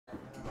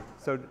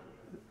So,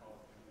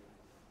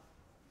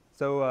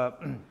 so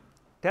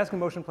task and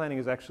motion planning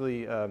is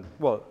actually,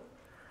 well,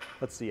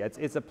 let's see.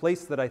 It's a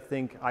place that I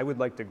think I would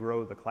like to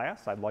grow the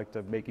class. I'd like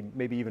to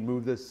maybe even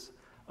move this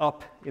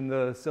up in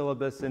the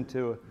syllabus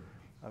into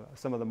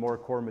some of the more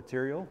core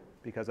material,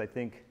 because I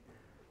think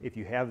if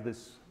you have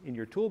this in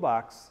your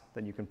toolbox,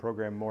 then you can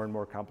program more and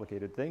more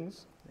complicated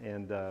things.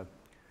 And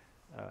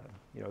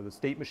you know, the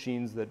state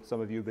machines that some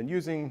of you have been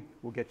using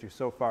will get you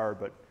so far,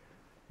 but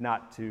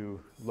not to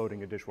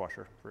loading a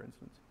dishwasher, for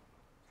instance.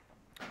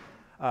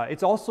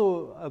 It's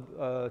also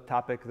a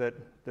topic that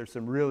there's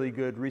some really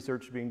good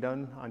research being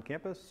done on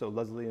campus. So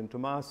Leslie and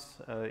Tomas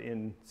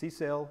in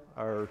CSAIL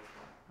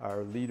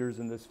are leaders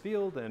in this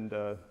field, and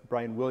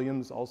Brian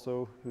Williams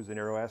also, who's in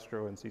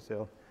Aeroastro and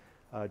CSAIL,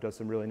 does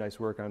some really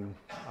nice work on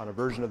a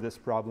version of this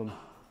problem.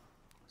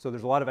 So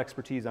there's a lot of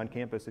expertise on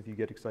campus if you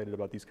get excited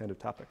about these kind of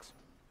topics.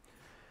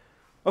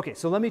 Okay,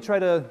 so let me try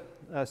to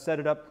set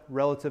it up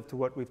relative to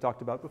what we've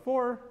talked about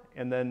before,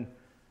 and then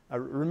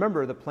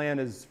remember, the plan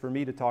is for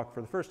me to talk for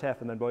the first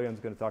half, and then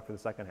Bojan's going to talk for the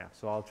second half.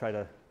 So I'll try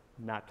to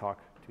not talk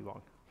too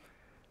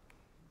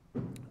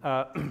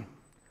long.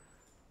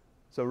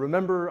 So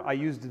remember, I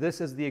used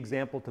this as the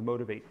example to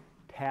motivate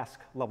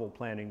task level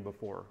planning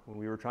before. When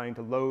we were trying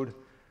to load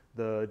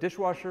the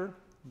dishwasher,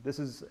 this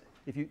is,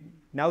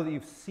 now that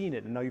you've seen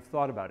it and now you've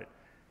thought about it,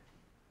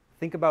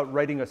 think about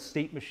writing a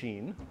state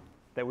machine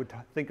that would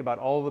think about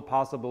all the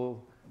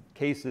possible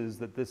cases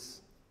that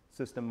this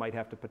system might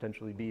have to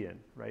potentially be in,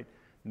 right?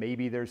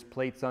 Maybe there's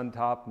plates on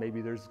top,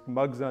 maybe there's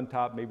mugs on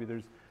top, maybe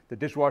there's the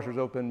dishwasher's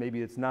open,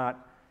 maybe it's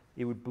not.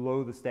 It would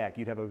blow the stack.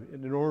 You'd have an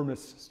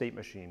enormous state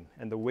machine.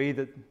 And the way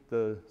that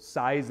the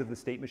size of the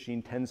state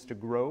machine tends to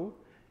grow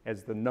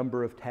as the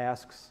number of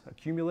tasks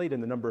accumulate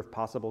and the number of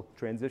possible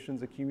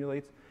transitions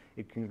accumulates,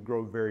 it can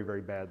grow very,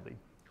 very badly,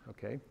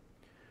 okay?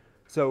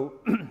 So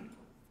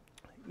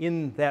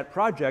in that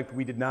project,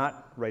 we did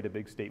not write a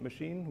big state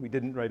machine. We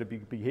didn't write a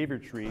big behavior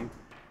tree.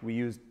 We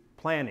used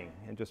planning.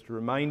 And just to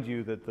remind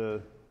you that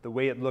the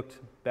way it looked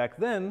back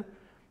then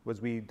was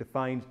we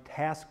defined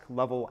task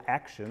level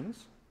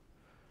actions,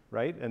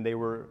 right? And they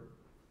were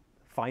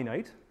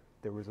finite.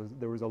 There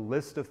was a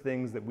list of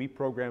things that we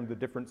programmed the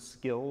different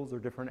skills or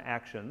different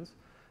actions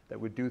that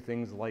would do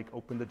things like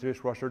open the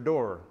dishwasher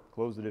door,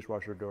 close the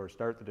dishwasher door,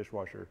 start the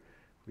dishwasher.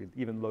 We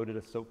even loaded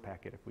a soap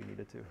packet if we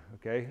needed to,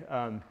 okay?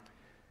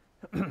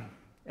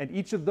 And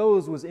each of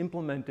those was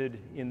implemented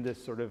in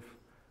this sort of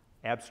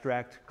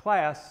abstract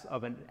class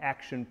of an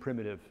action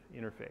primitive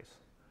interface,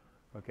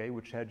 okay,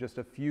 which had just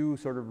a few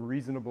sort of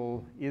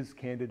reasonable is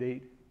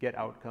candidate, get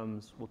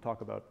outcomes. We'll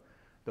talk about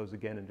those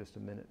again in just a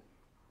minute,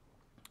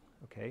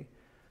 okay?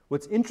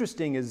 What's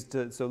interesting is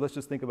so let's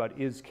just think about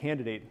is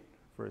candidate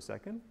for a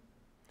second.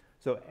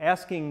 So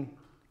asking,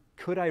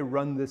 could I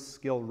run this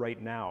skill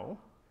right now?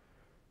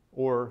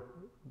 Or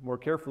more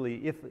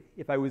carefully,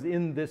 if I was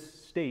in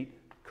this state,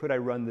 could I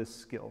run this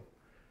skill?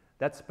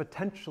 That's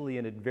potentially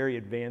a very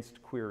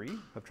advanced query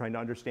of trying to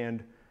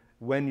understand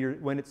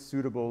when it's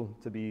suitable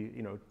to be,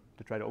 you know,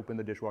 to try to open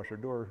the dishwasher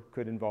door.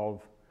 Could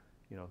involve,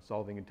 you know,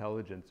 solving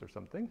intelligence or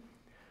something.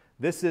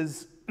 This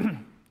is,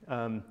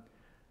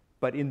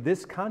 but in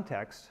this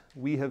context,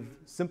 we have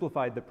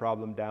simplified the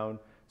problem down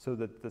so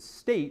that the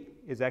state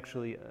is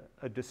actually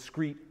a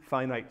discrete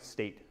finite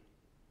state.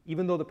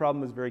 Even though the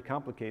problem is very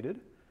complicated,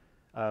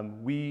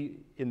 we,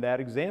 in that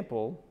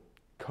example,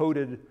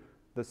 coded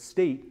the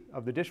state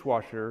of the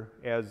dishwasher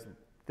as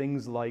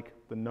things like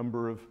the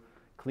number of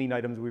clean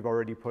items we've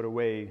already put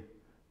away,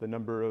 the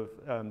number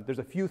of, there's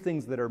a few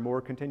things that are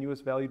more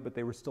continuous valued, but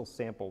they were still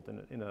sampled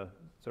in a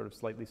sort of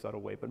slightly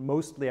subtle way. But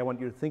mostly I want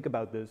you to think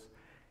about this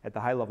at the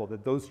high level,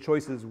 that those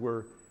choices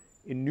were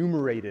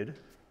enumerated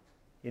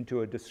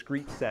into a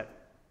discrete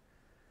set,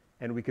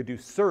 and we could do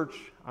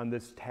search on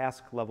this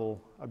task level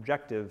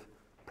objective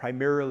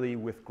primarily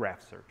with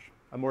graph search.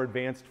 A more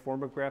advanced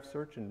form of graph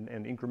search and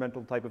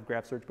incremental type of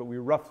graph search, but we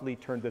roughly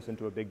turned this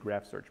into a big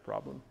graph search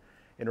problem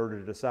in order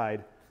to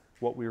decide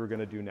what we were going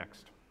to do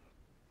next.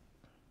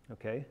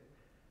 Okay?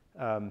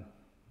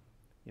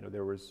 You know,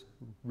 there was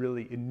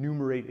really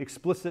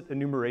explicit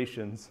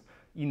enumerations,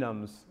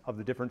 enums, of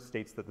the different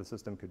states that the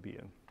system could be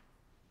in.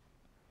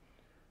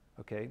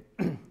 Okay?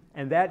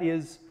 And that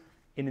is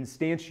an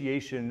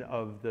instantiation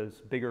of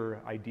this bigger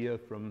idea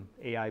from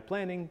AI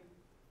planning.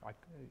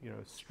 You know,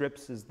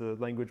 strips is the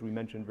language we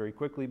mentioned very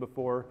quickly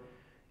before.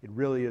 It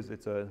really is,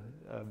 it's a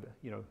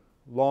you know,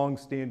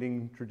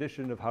 long-standing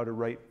tradition of how to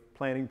write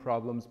planning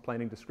problems,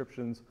 planning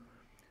descriptions,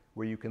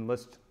 where you can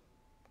list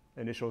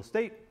initial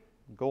state,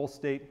 goal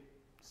state,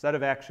 set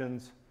of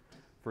actions.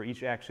 For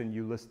each action,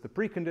 you list the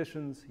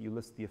preconditions, you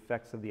list the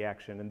effects of the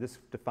action, and this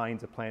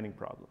defines a planning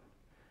problem.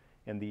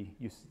 And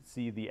you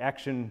see the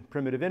action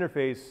primitive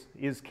interface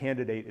is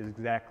candidate is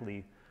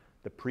exactly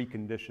the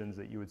preconditions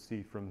that you would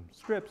see from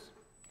scripts.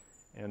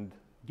 And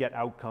get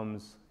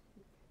outcomes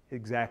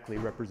exactly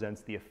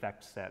represents the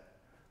effect set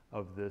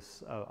of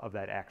this of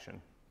that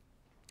action.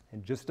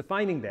 And just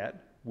defining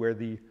that, where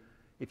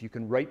if you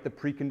can write the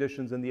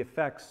preconditions and the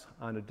effects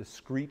on a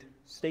discrete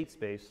state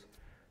space,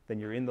 then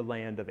you're in the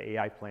land of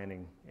AI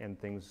planning and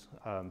things.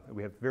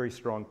 We have very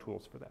strong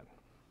tools for that.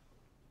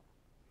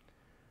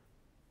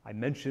 I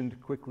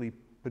mentioned quickly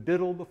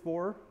PDDL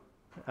before,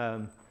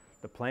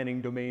 the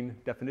planning domain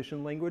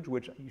definition language,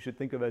 which you should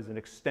think of as an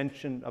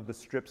extension of the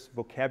STRIPS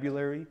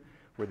vocabulary,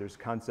 where there's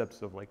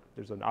concepts of, like,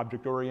 there's an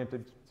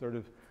object-oriented sort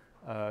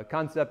of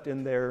concept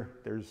in there.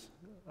 There's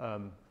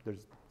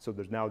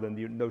now then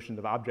the notion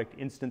of object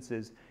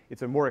instances.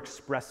 It's a more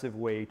expressive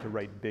way to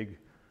write big,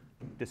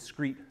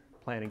 discrete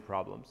planning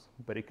problems.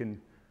 But it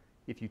can,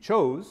 if you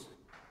chose,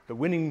 the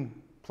winning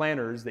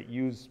planners that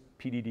use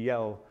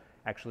PDDL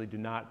actually do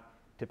not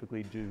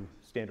typically do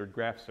standard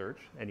graph search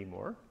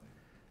anymore.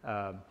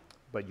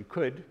 But you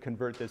could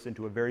convert this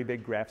into a very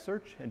big graph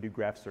search and do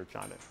graph search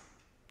on it.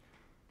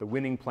 The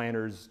winning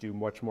planners do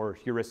much more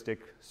heuristic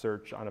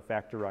search on a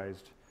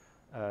factorized,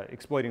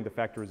 exploiting the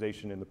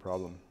factorization in the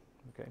problem.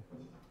 Okay.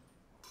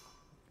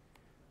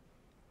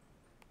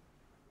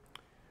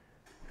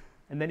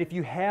 And then if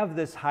you have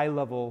this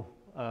high-level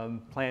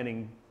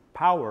planning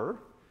power,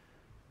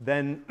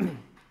 then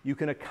you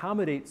can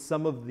accommodate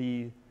some of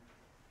the,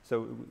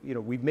 so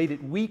we've made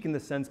it weak in the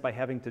sense by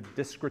having to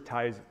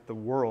discretize the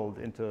world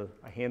into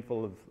a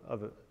handful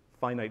of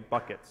finite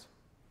buckets,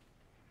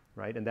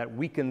 right? And that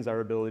weakens our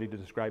ability to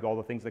describe all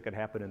the things that could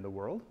happen in the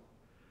world.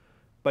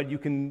 But you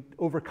can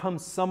overcome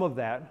some of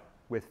that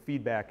with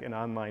feedback and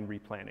online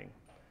replanning.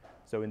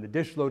 So in the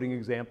dish loading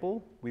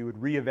example, we would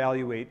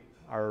reevaluate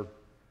our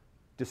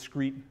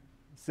discrete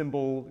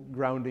symbol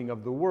grounding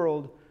of the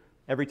world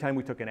every time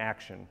we took an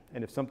action.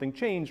 And if something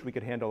changed, we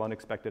could handle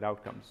unexpected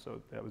outcomes.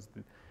 So that was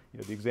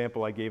the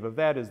example I gave of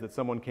that is that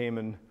someone came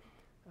and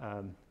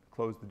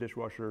closed the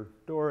dishwasher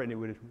door, and it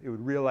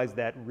would realize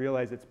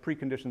its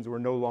preconditions were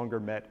no longer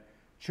met,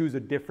 choose a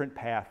different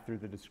path through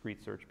the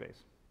discrete search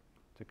space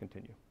to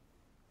continue.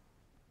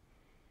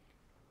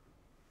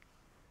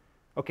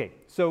 Okay,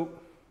 so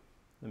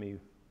let me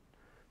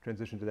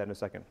transition to that in a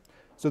second.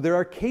 So there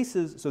are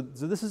cases, so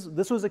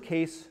this was a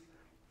case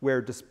where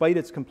despite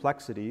its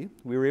complexity,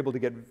 we were able to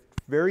get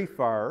very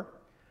far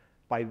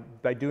by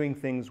doing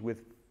things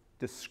with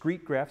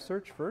discrete graph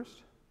search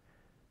first,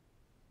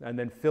 and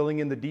then filling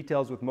in the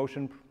details with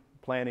motion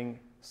planning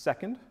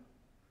second.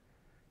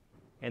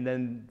 And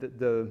then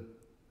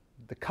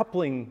the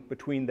coupling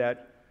between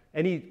that,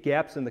 any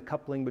gaps in the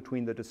coupling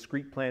between the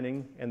discrete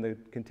planning and the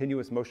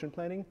continuous motion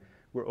planning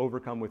were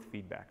overcome with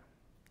feedback.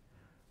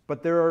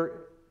 But there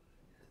are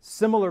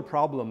similar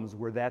problems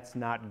where that's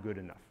not good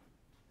enough,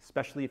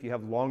 especially if you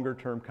have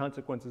longer-term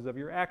consequences of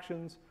your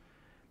actions,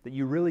 that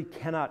you really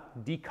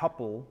cannot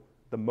decouple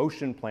the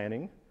motion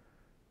planning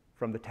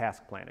from the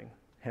task planning,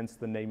 hence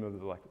the name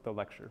of the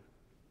lecture.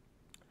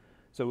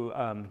 So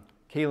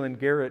Kaylin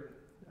Garrett,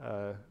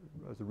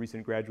 as a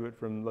recent graduate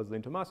from Leslie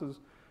and Tomas's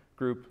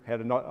group,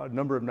 had a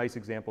number of nice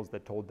examples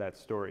that told that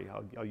story.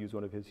 I'll use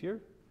one of his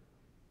here.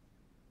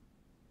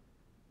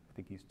 I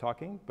think he's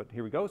talking, but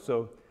here we go.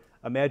 So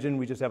imagine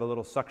we just have a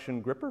little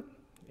suction gripper,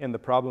 and the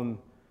problem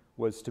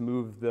was to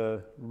move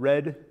the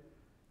red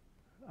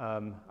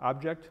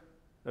object,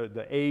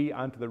 the A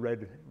onto the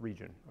red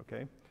region,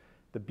 okay?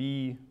 The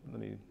B, let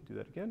me do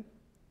that again.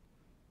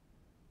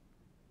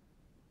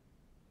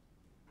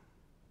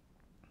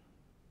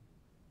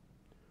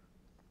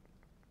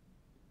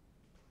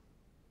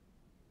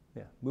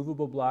 Yeah,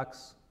 movable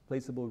blocks,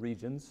 placeable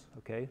regions,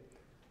 okay?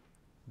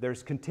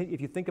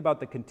 If you think about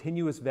the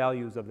continuous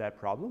values of that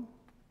problem,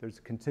 there's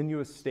a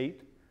continuous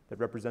state that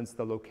represents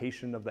the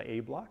location of the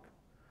A block.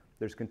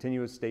 There's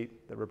continuous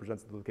state that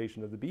represents the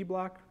location of the B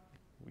block,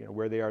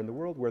 where they are in the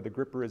world, where the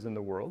gripper is in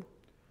the world.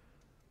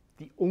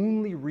 The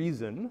only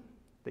reason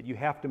that you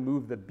have to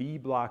move the B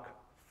block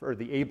or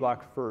the A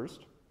block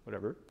first,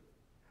 whatever,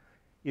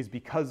 is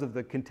because of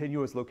the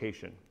continuous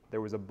location.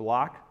 There was a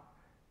block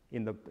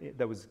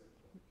that was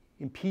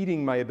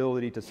impeding my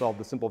ability to solve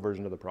the simple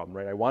version of the problem,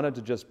 right? I wanted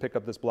to just pick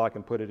up this block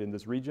and put it in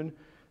this region.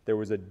 There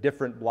was a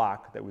different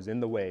block that was in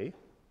the way.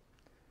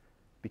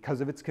 Because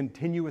of its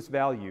continuous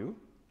value,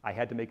 I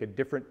had to make a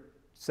different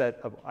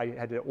I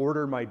had to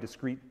order my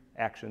discrete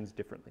actions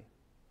differently.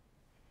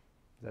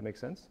 Does that make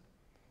sense?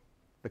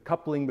 The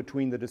coupling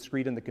between the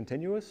discrete and the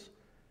continuous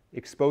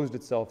exposed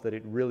itself that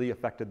it really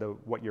affected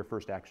what your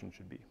first action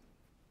should be.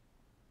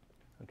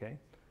 Okay?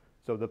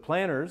 So the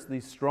planners,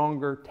 these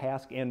stronger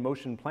task and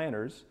motion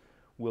planners,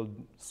 will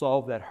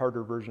solve that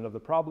harder version of the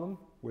problem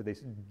where they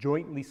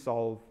jointly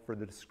solve for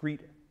the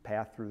discrete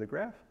path through the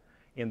graph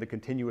and the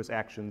continuous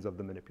actions of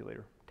the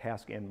manipulator,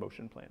 task and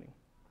motion planning.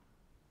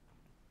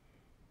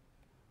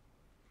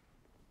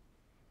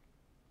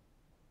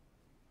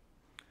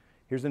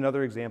 Here's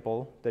another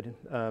example that,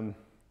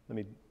 let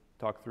me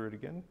talk through it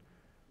again.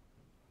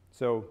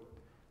 So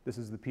this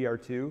is the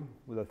PR2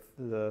 with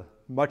the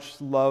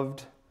much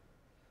loved,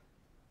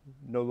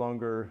 no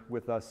longer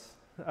with us,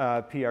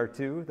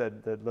 PR2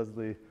 that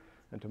Leslie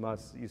and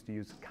Tomas used to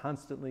use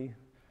constantly.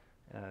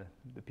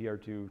 The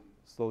PR2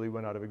 slowly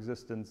went out of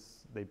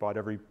existence. They bought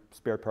every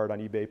spare part on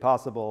eBay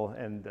possible,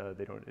 and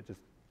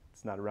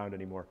it's not around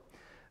anymore.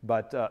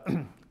 But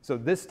so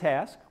this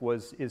task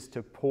is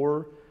to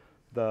pour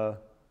the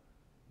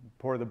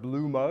pour the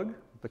blue mug,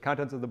 the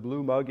contents of the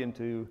blue mug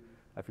into,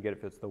 I forget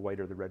if it's the white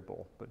or the red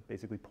bowl, but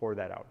basically pour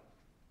that out.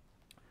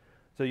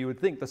 So you would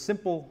think the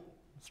simple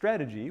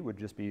strategy would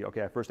just be,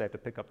 okay, first I have to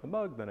pick up the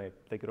mug, then I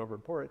take it over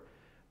and pour it.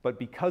 But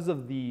because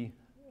of the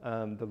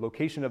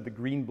location of the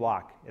green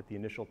block at the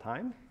initial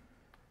time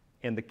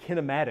and the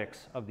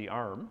kinematics of the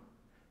arm,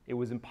 it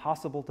was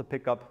impossible to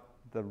pick up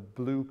the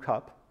blue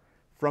cup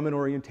from an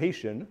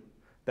orientation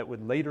that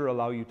would later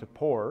allow you to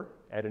pour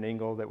at an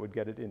angle that would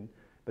get it in.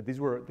 But these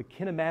were the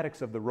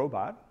kinematics of the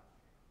robot,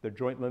 the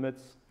joint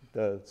limits,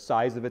 the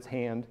size of its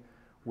hand,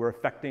 were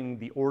affecting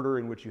the order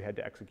in which you had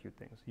to execute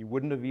things. You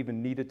wouldn't have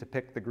even needed to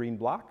pick the green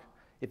block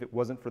if it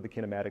wasn't for the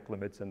kinematic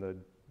limits and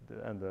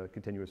the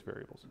continuous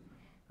variables.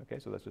 Okay,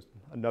 so that's just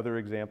another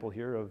example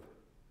here of,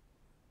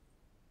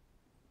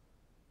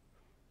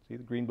 see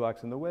the green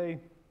block's in the way.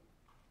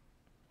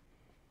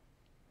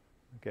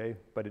 Okay,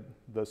 but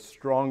the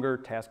stronger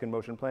task and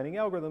motion planning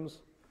algorithms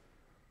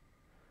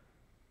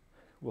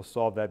will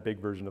solve that big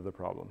version of the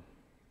problem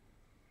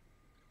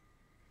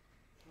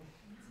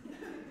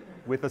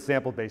with a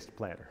sample-based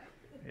planner.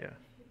 Yeah,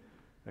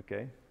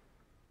 okay.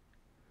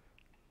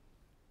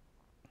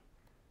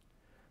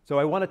 So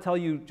I want to tell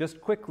you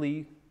just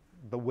quickly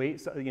the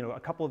ways, a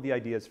couple of the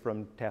ideas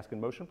from task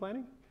and motion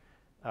planning,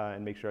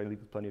 and make sure I leave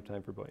plenty of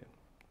time for Boyan.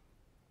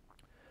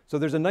 So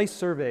there's a nice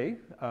survey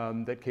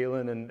that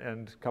Kalin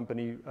and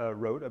company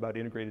wrote about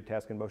integrated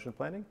task and motion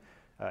planning.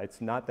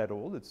 It's not that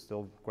old, it's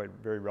still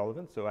very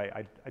relevant, so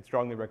I'd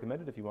strongly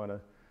recommend it if you want to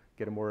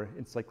get a more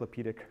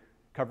encyclopedic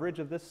coverage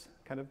of this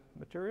kind of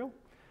material.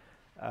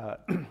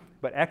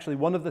 But actually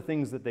one of the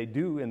things that they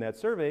do in that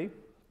survey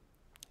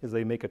is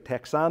they make a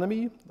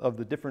taxonomy of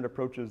the different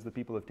approaches that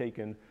people have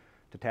taken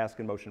to task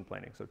and motion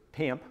planning. So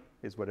TAMP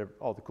is what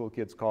all the cool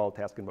kids call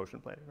task and motion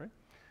planning, right?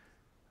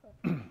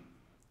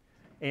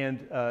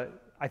 And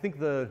I think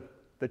the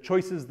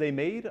choices they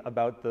made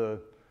about the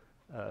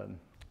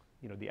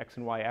X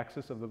and Y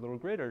axis of the little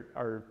grid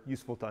are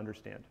useful to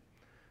understand.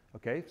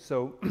 Okay,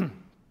 so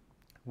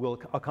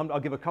I'll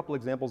give a couple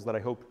examples that I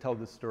hope tell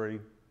this story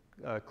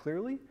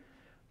clearly,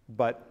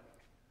 but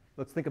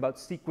let's think about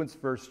sequence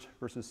first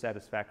versus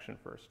satisfaction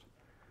first.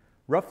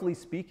 Roughly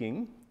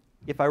speaking,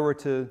 if I were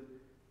to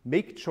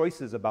make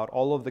choices about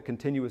all of the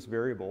continuous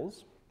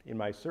variables in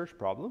my search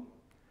problem,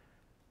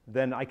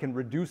 then I can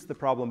reduce the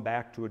problem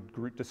back to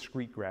a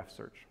discrete graph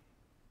search.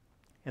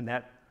 And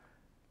that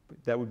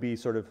would be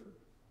sort of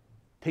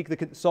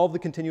solve the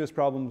continuous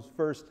problems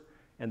first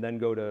and then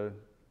go to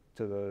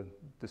the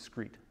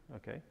discrete,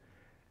 okay?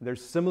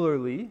 There's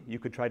similarly, you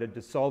could try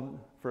to solve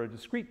for a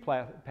discrete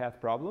path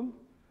problem,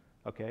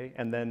 okay,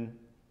 and then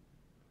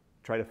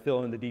try to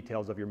fill in the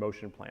details of your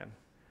motion plan.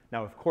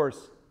 Now, of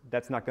course,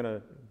 that's not going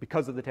to,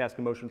 because of the task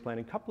and motion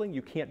planning coupling,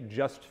 you can't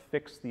just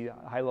fix the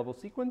high-level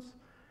sequence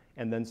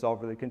and then solve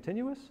for the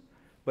continuous.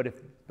 But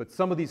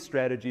some of these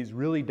strategies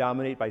really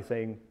dominate by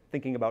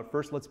thinking about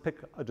first, let's pick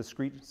a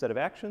discrete set of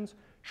actions,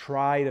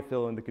 try to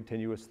fill in the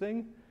continuous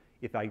thing.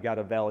 If I got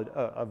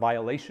a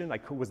violation, I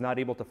was not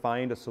able to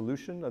find a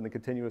solution on the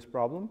continuous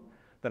problem,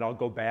 then I'll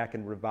go back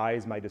and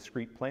revise my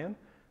discrete plan.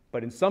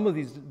 But in some of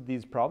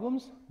these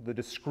problems, the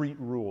discrete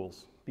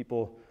rules.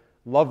 People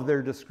love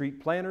their discrete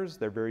planners,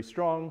 they're very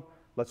strong.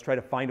 Let's try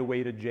to find a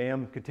way to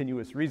jam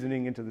continuous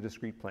reasoning into the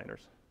discrete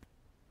planners.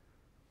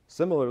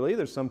 Similarly,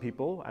 there's some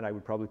people, and I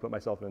would probably put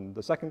myself in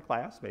the second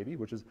class maybe,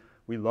 which is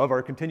we love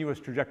our continuous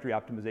trajectory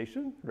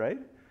optimization, right?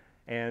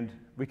 And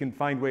we can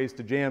find ways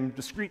to jam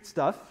discrete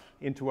stuff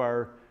into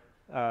our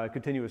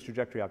continuous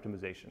trajectory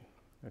optimization,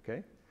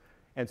 okay?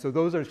 And so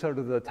those are sort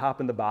of the top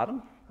and the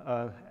bottom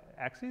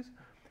axes.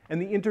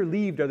 And the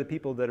interleaved are the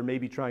people that are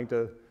maybe trying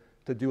to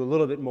do a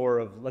little bit more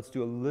of, let's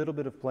do a little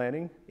bit of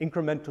planning,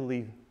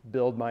 incrementally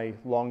build my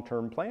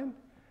long-term plan,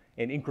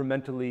 and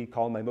incrementally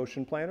call my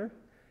motion planner,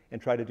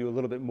 and try to do a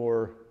little bit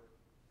more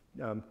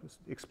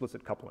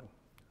explicit coupling,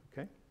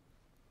 okay?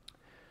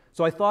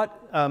 So I thought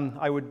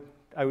I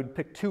would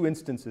pick two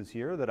instances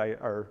here that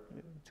are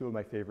two of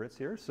my favorites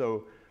here.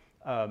 So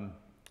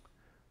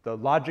the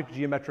logic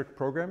geometric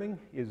programming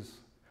is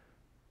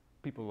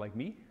people like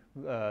me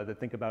that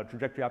think about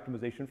trajectory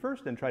optimization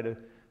first and try to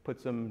put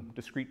some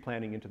discrete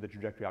planning into the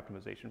trajectory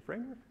optimization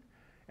framework.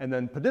 And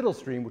then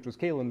PediddleStream, which was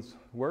Kalin's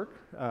work,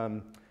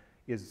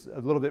 is a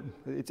little bit,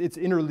 it's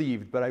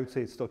interleaved, but I would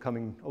say it's still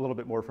coming a little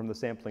bit more from the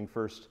sampling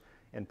first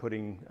and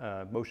putting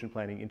motion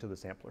planning into the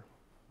sampler.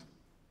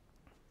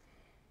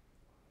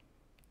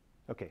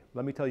 Okay,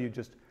 let me tell you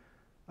just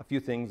a few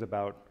things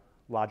about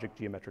logic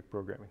geometric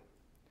programming.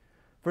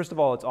 First of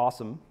all, it's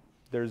awesome.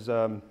 There's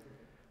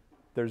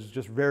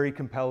just very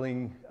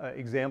compelling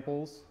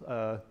examples.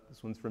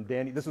 This one's from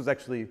Danny. This was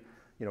actually,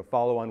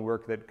 follow-on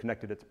work that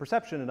connected it to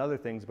perception and other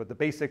things, but the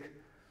basic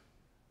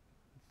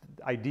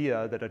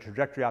idea that a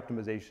trajectory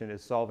optimization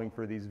is solving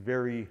for these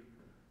very,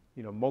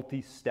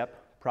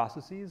 multi-step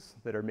processes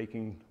that are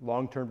making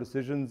long-term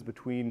decisions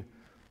between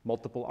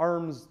multiple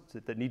arms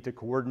that need to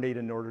coordinate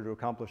in order to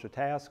accomplish a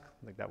task.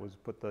 Like that was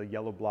put the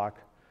yellow block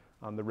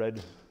on the red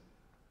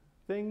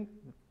thing.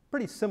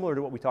 Pretty similar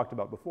to what we talked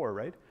about before,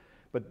 right?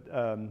 but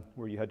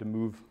where you had to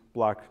move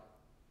block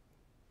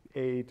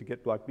A to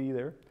get block B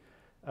there.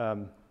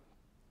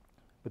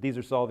 But these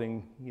are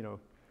solving,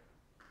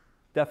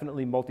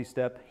 definitely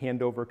multi-step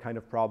handover kind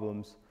of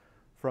problems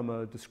from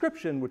a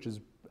description which is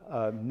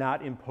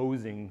not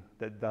imposing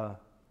that the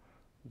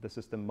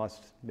system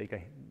must make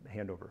a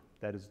handover.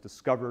 That is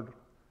discovered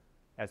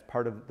as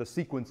part of the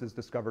sequence is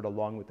discovered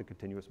along with the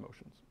continuous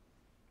motions.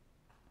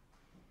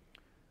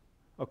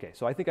 Okay,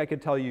 so I think I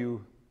could tell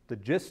you the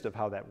gist of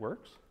how that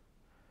works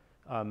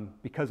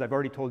because I've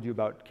already told you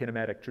about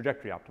kinematic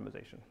trajectory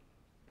optimization,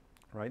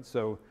 right?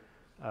 So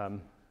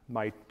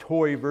my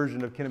toy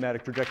version of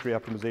kinematic trajectory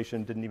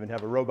optimization didn't even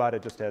have a robot.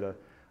 It just had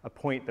a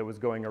point that was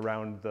going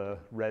around the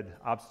red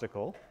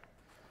obstacle.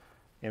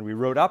 And we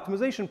wrote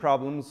optimization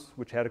problems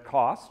which had a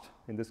cost.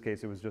 In this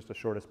case, it was just a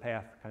shortest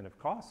path kind of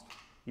cost,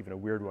 even a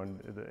weird one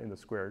in the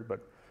squared,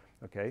 but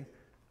okay.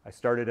 I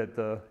started at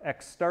the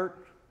x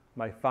start.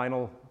 My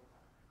final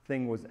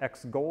thing was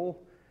x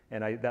goal.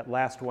 And that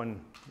last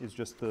one is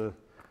just the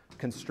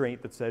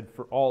constraint that said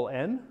for all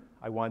n,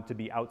 I want to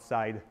be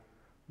outside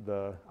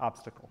the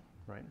obstacle,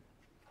 right?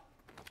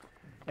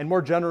 And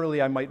more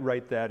generally, I might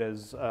write that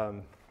as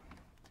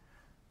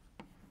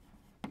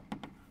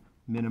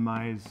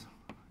minimize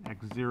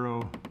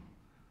x0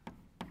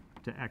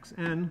 to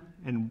xn.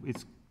 And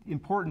it's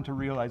important to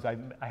realize I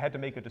had to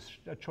make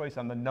a choice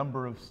on the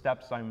number of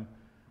steps I'm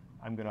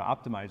going to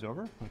optimize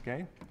over,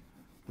 okay?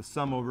 The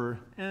sum over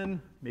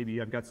n, maybe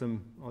I've got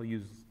some, I'll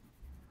use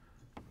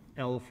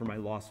L for my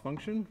loss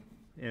function.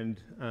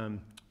 And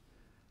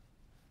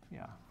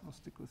yeah, I'll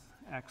stick with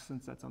x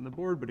since that's on the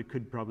board, but it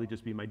could probably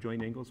just be my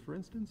joint angles, for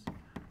instance.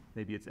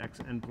 Maybe it's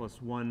xn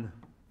plus 1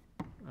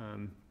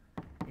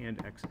 and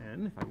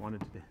xn, if I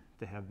wanted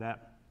to have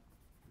that.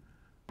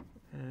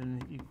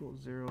 N equals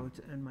 0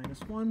 to n minus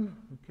 1,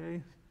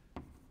 okay?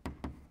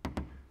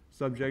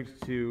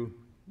 Subject to,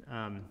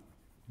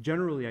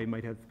 generally I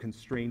might have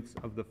constraints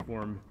of the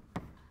form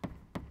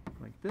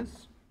like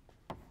this.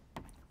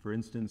 For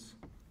instance,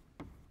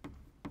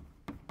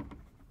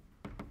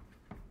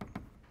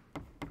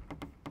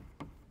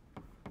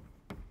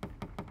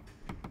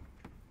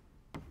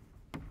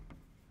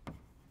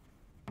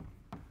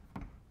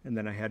 and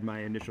then I had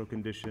my initial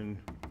condition,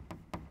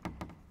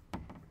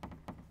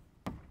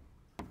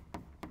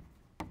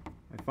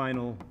 my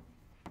final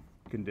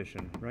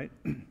condition, right?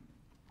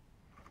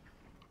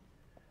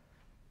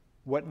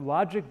 What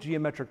logic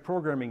geometric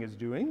programming is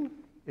doing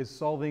is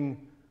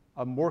solving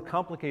a more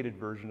complicated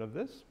version of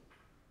this,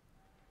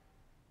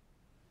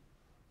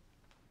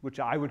 which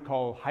I would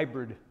call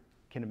hybrid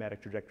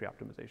kinematic trajectory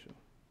optimization.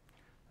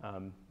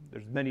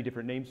 There's many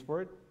different names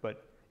for it,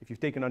 but if you've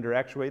taken under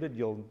actuated,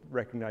 you'll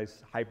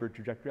recognize hybrid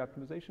trajectory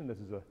optimization. This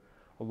is a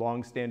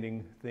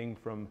long-standing thing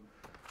from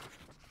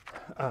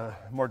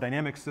more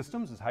dynamic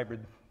systems, is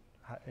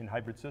in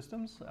hybrid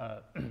systems.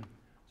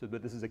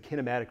 But this is a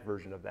kinematic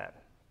version of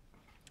that.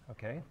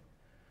 Okay,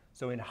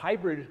 so in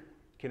hybrid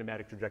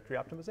kinematic trajectory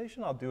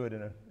optimization, I'll do it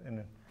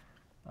in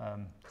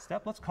a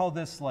step. Let's call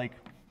this like,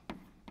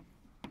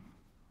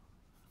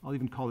 I'll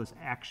even call this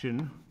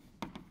action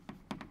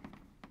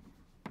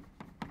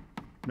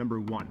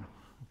number 1,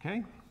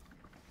 okay?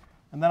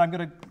 And then I'm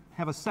going to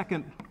have a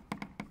second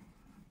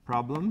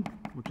problem,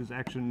 which is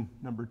action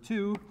number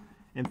 2.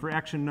 And for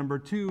action number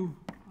 2,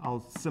 I'll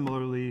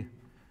similarly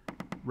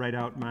write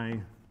out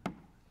my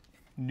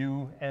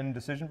new n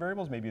decision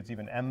variables. Maybe it's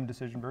even m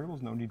decision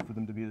variables. No need for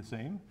them to be the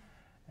same.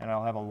 And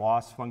I'll have a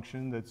loss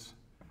function that's,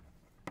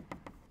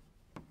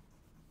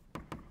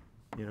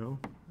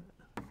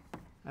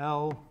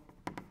 L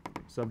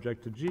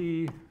subject to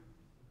G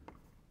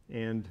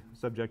and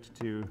subject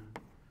to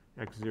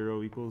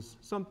x0 equals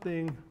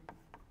something,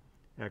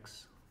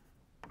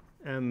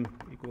 xm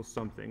equals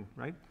something,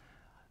 right?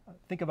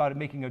 Think about it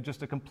making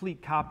just a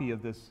complete copy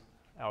of this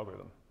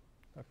algorithm,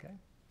 okay?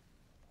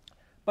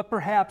 But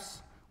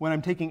perhaps when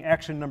I'm taking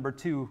action number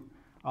 2,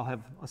 I'll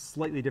have a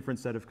slightly different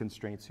set of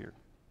constraints here.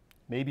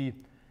 Maybe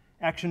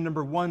action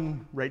number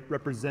 1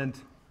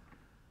 represent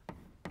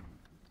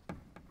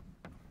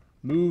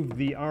move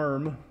the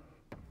arm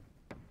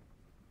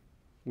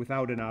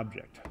without an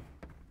object.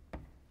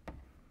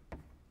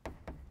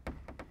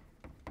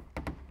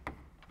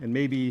 And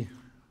maybe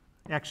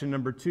action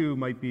number 2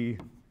 might be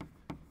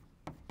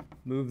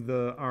move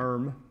the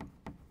arm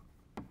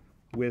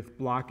with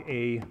block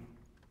A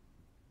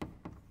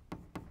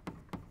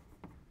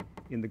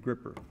in the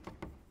gripper.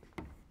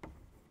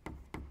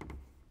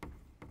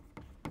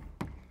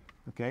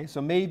 Okay,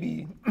 so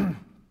maybe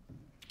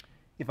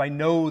if I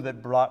know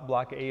that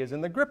block A is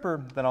in the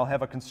gripper, then I'll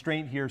have a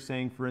constraint here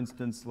saying, for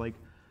instance, like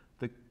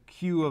the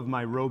Q of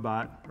my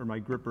robot or my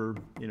gripper,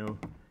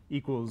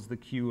 equals the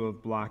Q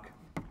of block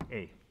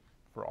A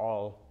for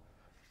all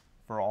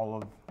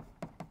of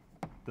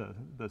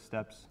the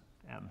steps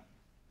M.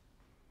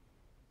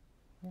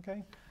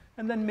 Okay,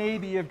 and then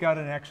maybe I've got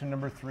an action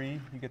number 3.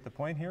 You get the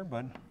point here,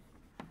 but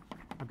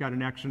I've got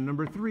an action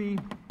number 3,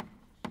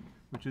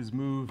 which is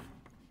move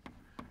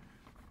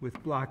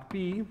with block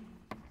B.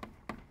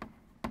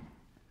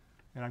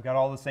 And I've got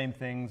all the same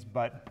things,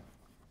 but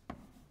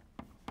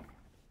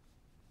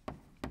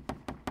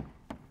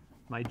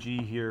my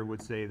G here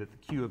would say that the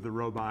Q of the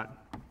robot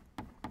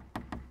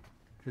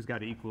has got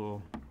to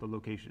equal the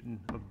location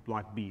of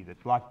block B,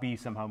 that block B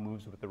somehow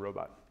moves with the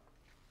robot.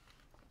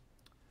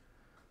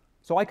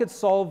 So I could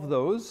solve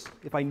those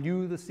if I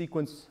knew the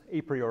sequence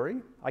a priori.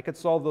 I could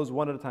solve those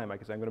one at a time. I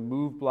could say I'm going to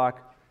move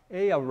block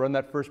A, I'll run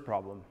that first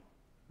problem,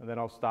 and then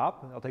I'll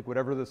stop. I'll take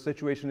whatever the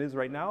situation is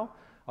right now.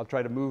 I'll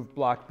try to move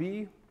block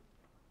B.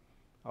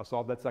 I'll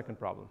solve that second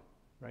problem,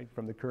 right,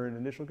 from the current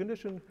initial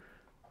condition.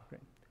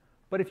 Okay.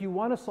 But if you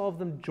want to solve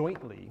them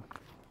jointly,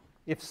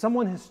 if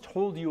someone has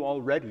told you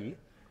already,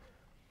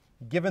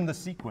 given the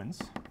sequence,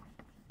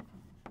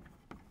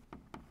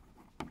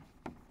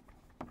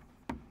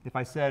 if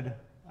I said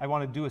I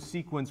want to do a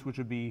sequence which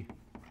would be,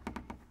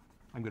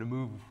 I'm going to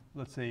move,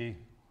 let's say,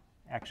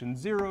 action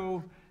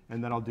 0,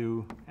 and then I'll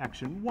do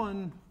action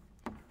 1.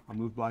 I'll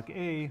move block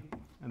A,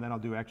 and then I'll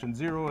do action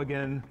 0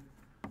 again,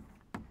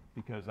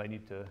 because I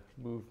need to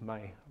move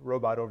my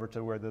robot over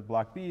to where the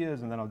block B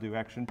is, and then I'll do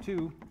action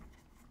 2.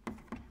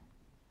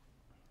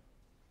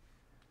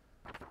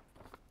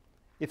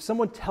 If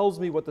someone tells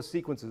me what the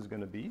sequence is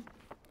going to be,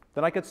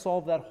 then I could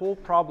solve that whole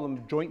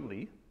problem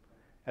jointly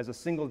as a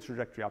single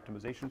trajectory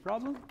optimization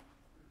problem,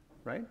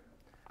 right?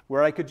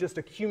 Where I could just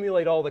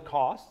accumulate all the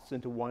costs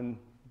into one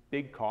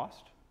big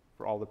cost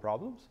for all the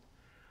problems,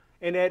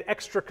 and add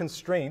extra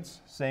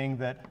constraints saying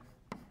that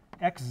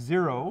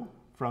x0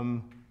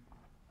 from,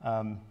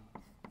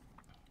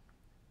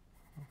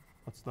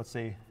 let's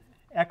say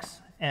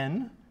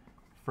xn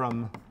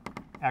from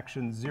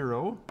action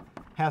 0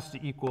 has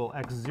to equal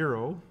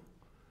x0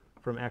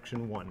 from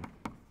action 1.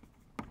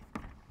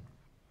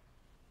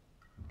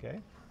 Okay?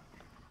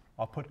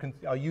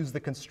 I'll use the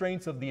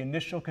constraints of the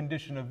initial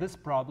condition of this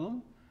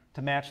problem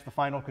to match the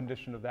final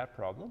condition of that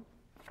problem.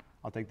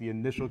 I'll take the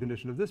initial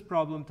condition of this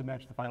problem to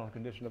match the final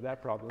condition of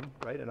that problem,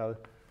 right? And I'll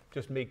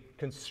just make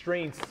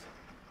constraints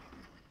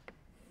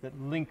that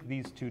link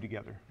these two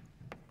together.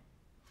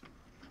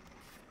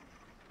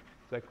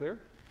 Is that clear?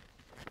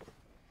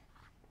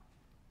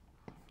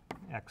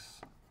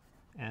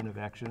 Xn of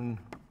action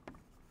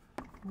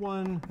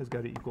 1 has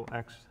got to equal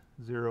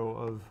x0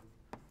 of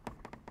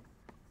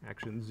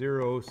action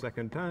 0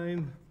 second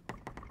time.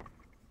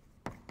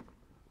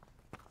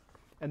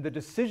 And the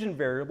decision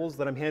variables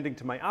that I'm handing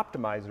to my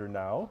optimizer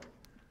now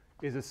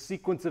is a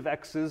sequence of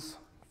x's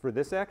for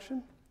this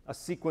action, a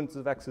sequence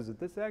of x's at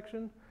this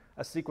action,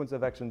 a sequence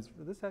of actions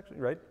for this action,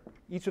 right?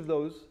 Each of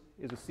those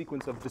is a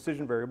sequence of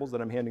decision variables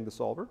that I'm handing the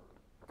solver.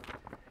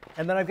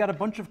 And then I've got a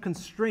bunch of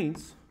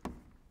constraints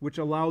which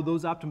allow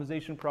those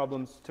optimization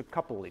problems to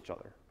couple each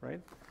other,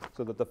 right?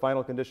 So that the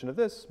final condition of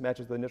this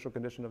matches the initial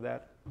condition of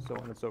that, so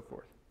on and so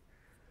forth.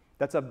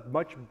 That's a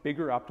much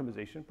bigger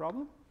optimization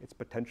problem. It's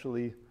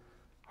potentially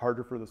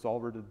harder for the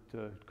solver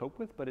to cope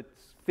with, but it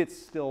fits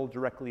still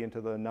directly into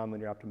the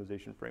nonlinear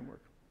optimization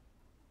framework.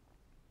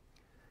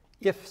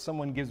 If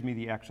someone gives me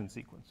the action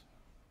sequence.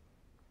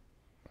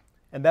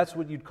 And that's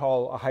what you'd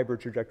call a hybrid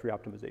trajectory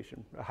optimization,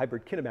 a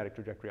hybrid kinematic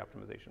trajectory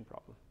optimization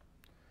problem.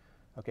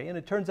 Okay, and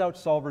it turns out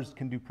solvers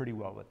can do pretty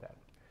well with that.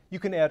 You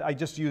can add, I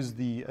just used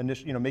the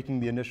initial, making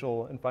the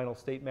initial and final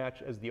state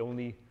match as the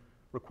only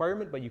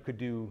requirement, but you could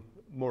do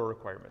more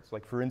requirements.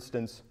 Like for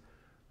instance,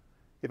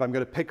 if I'm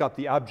going to pick up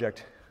the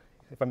object,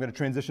 if I'm going to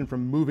transition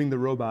from moving the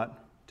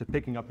robot to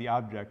picking up the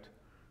object,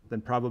 then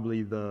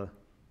probably the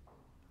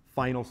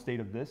final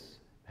state of this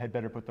had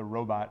better put the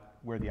robot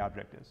where the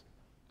object is,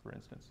 for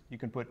instance. You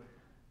can put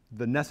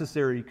the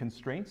necessary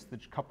constraints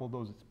that couple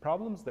those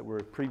problems that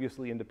were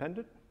previously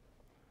independent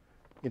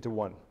into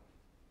one.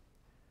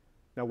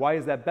 Now, why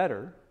is that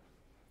better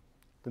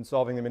than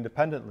solving them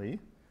independently?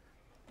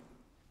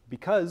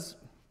 Because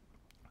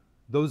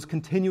those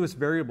continuous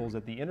variables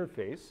at the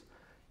interface,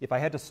 if I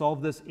had to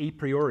solve this a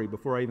priori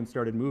before I even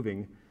started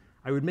moving,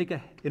 I would make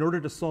in order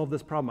to solve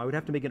this problem, I would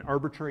have to make an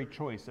arbitrary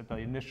choice at the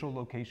initial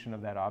location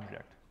of that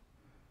object.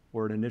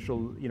 Or an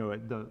initial,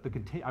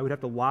 I would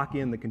have to lock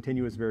in the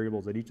continuous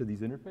variables at each of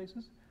these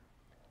interfaces.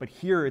 But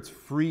here it's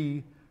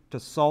free to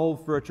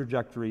solve for a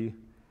trajectory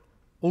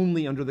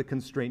only under the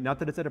constraint, not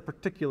that it's at a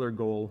particular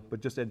goal,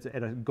 but just at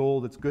a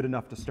goal that's good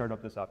enough to start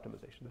up this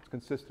optimization, that's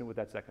consistent with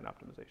that second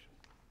optimization.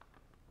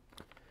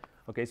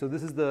 Okay, so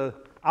this is the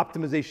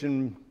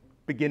optimization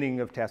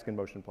beginning of task and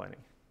motion planning.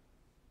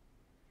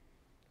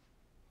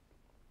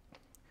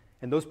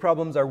 And those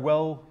problems are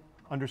well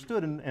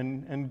understood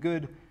and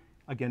good,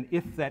 again,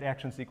 if that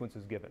action sequence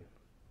is given.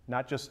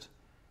 Not just,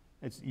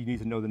 you need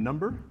to know the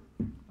number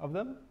of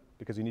them,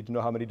 because you need to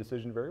know how many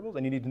decision variables,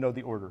 and you need to know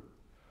the order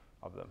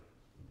of them.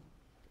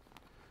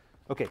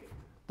 Okay,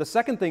 the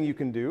second thing you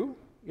can do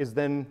is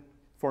then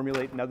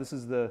formulate, now this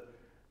is the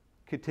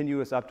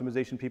continuous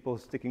optimization people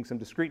sticking some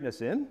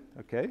discreteness in,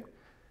 okay?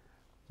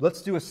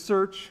 Let's do a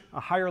search, a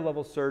higher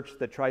level search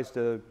that tries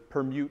to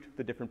permute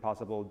the different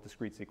possible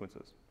discrete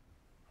sequences,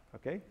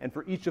 okay? And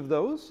for each of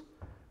those,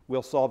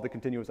 we'll solve the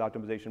continuous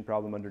optimization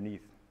problem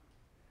underneath.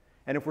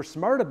 And if we're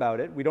smart about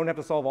it, we don't have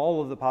to solve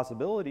all of the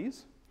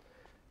possibilities.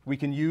 We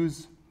can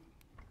use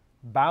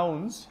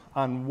bounds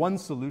on one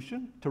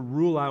solution to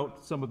rule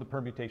out some of the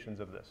permutations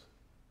of this.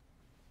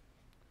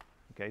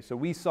 Okay, so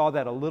we saw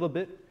that a little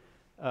bit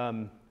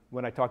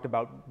when I talked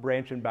about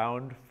branch and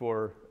bound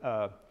for,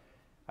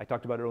 I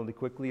talked about it only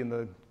quickly in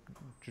the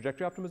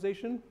trajectory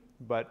optimization,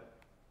 but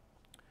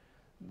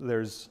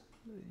there's,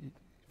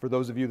 for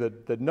those of you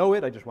that know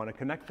it, I just want to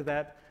connect to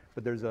that,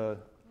 but there's a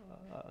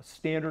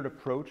standard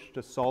approach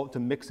to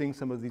mixing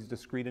some of these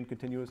discrete and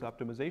continuous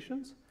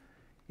optimizations.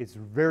 It's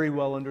very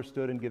well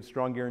understood and gives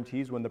strong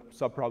guarantees when the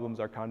subproblems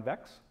are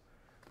convex.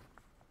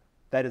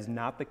 That is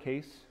not the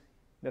case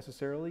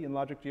necessarily in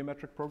logic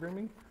geometric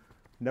programming.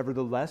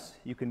 Nevertheless,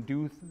 you can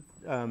do,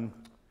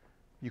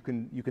 you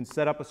can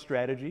set up a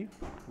strategy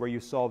where you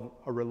solve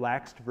a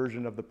relaxed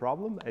version of the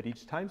problem at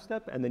each time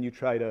step, and then you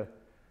try to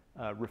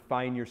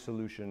refine your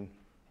solution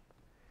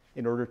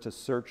in order to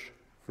search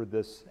for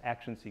this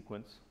action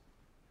sequence.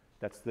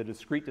 That's the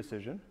discrete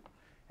decision.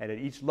 And at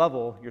each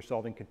level, you're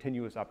solving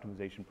continuous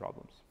optimization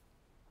problems.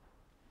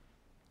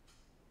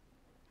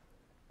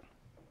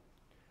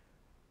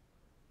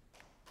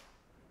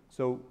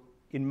 So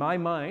in my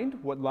mind,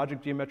 what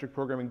logic geometric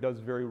programming does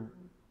very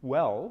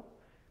well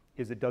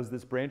is it does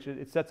this branch,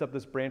 it sets up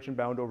this branch and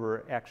bound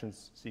over action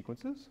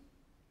sequences.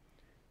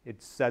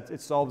 It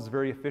solves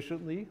very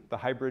efficiently the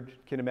hybrid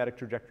kinematic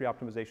trajectory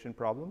optimization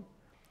problem.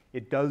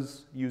 It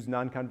does use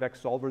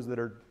non-convex solvers that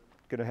are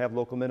going to have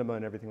local minima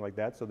and everything like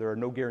that, so there are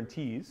no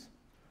guarantees.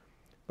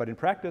 But in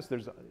practice,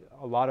 there's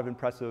a lot of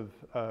impressive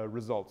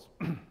results.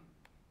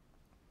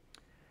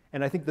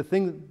 And I think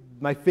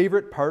my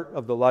favorite part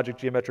of the logic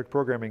geometric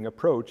programming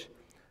approach,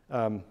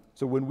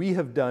 so when we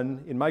have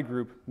done, in my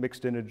group,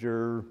 mixed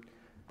integer,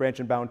 branch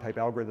and bound type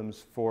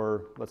algorithms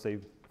for, let's say,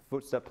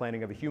 footstep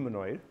planning of a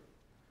humanoid,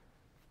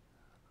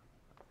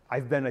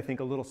 I've been, I think,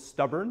 a little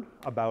stubborn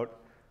about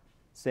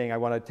saying I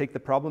want to take the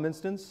problem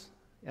instance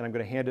and I'm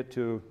going to hand it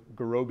to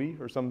Gurobi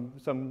or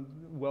some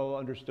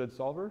well-understood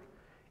solver,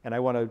 and I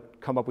want to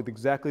come up with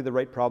exactly the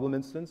right problem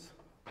instance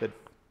that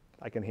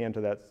I can hand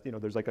to that. You know,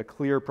 there's like a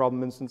clear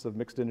problem instance of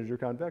mixed integer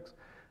convex.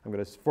 I'm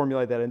going to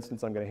formulate that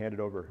instance. I'm going to hand it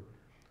over.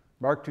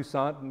 Marc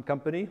Toussaint and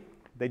company,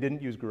 they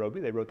didn't use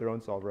Gurobi. They wrote their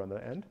own solver on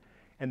the end,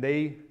 and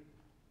they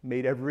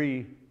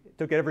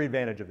took every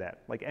advantage of that.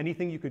 Like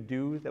anything you could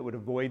do that would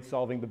avoid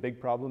solving the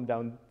big problem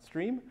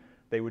downstream,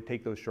 they would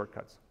take those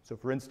shortcuts. So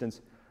for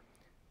instance,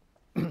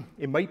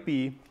 it might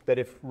be that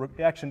if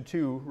action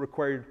 2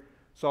 required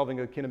solving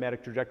a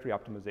kinematic trajectory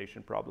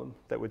optimization problem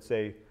that would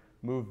say,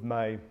 move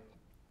my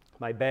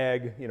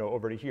bag, you know,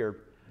 over to here,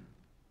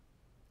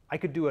 I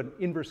could do an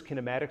inverse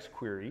kinematics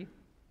query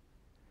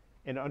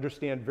and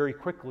understand very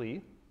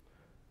quickly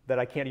that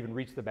I can't even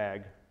reach the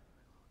bag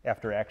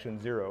after action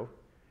 0,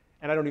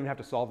 and I don't even have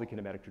to solve the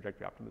kinematic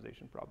trajectory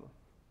optimization problem,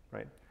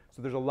 right?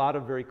 So there's a lot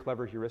of very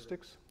clever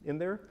heuristics in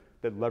there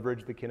that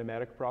leverage the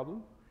kinematic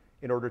problem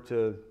in order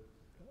to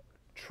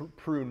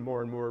prune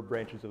more and more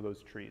branches of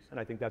those trees, and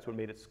I think that's what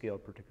made it scale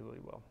particularly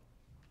well.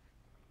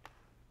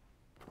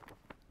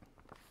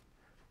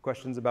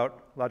 Questions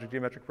about logic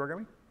geometric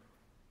programming?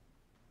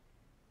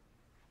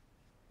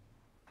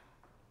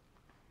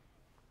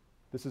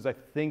 This is, I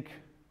think,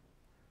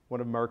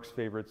 one of Marc's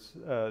favorites.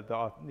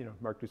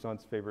 Marc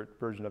Toussaint's favorite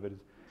version of it is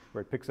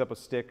where it picks up a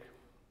stick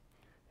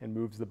and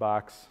moves the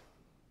box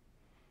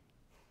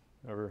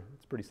over.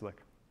 It's pretty slick.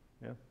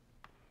 Yeah.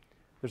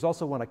 There's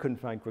also one I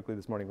couldn't find quickly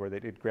this morning where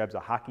it grabs a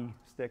hockey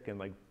stick and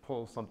like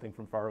pulls something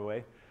from far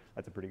away.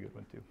 That's a pretty good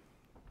one too.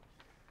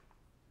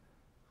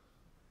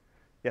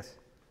 Yes.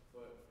 For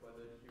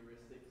the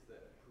heuristics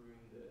that prune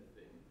the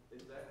thing,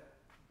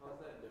 how's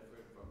that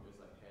different from just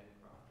like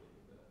handcrafting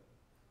the,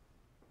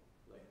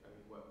 like, I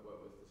mean, what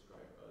was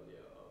described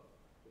earlier of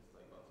just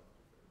like lots of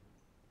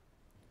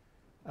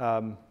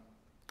different.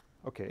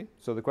 Okay,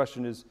 so the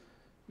question is,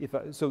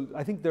 so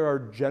I think there are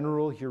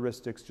general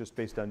heuristics just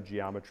based on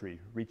geometry,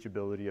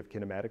 reachability of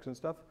kinematics and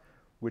stuff,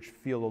 which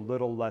feel a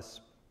little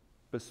less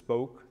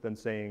bespoke than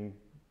saying,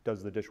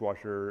 does the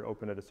dishwasher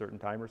open at a certain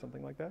time or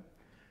something like that?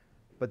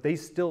 But he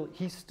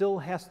still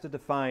has to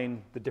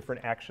define the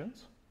different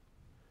actions,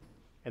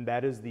 and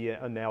that is the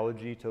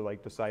analogy to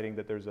like deciding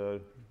that there's a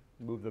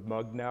move the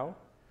mug now.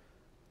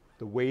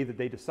 The way that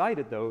they decide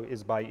it, though,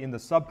 is by, in the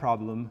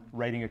subproblem,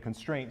 writing a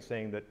constraint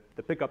saying that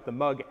the pick up the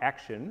mug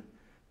action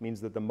means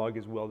that the mug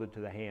is welded to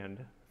the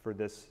hand for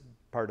this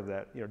part of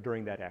that, you know,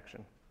 during that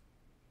action.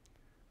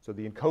 So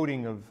the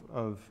encoding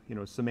of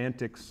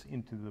semantics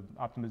into the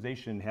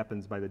optimization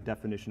happens by the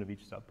definition of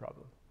each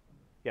subproblem.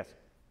 Yes?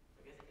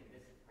 I guess in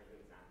this particular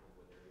example,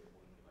 where there is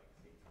only like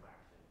say 2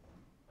 actions,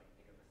 like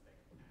pick up a stick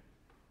and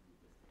move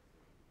the stick.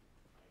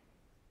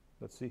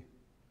 Let's see.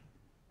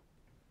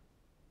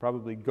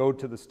 Probably go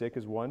to the stick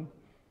is 1,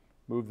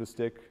 move the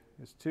stick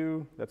is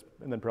 2,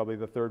 and then probably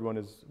the third one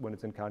is when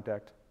it's in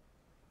contact.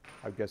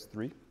 I would guess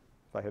 3, if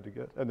I had to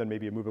guess, and then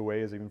maybe a move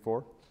away is even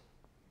 4.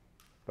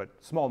 But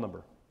small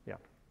number, yeah.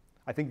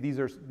 I think these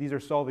are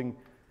solving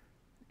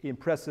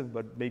impressive,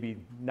 but maybe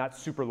not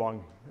super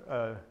long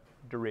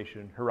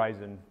duration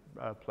horizon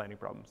planning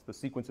problems. The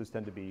sequences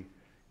tend to be,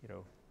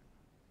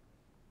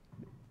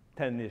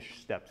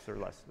 10-ish steps or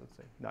less, let's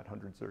say, not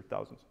hundreds or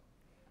thousands.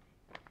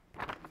 Do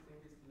you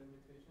think it's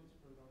limitations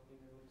for not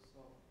being able to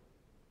solve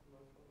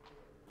logic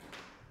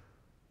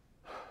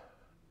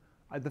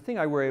The thing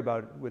I worry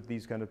about with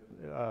these kind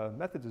of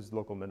methods is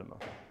local minima.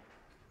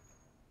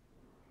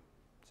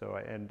 So,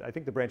 and I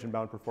think the branch and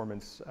bound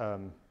performance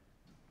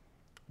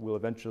will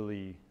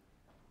eventually,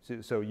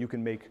 so you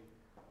can make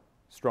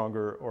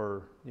stronger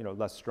or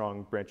less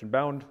strong branch and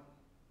bound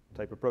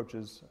type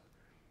approaches,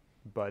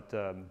 but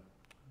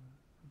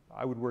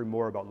I would worry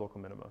more about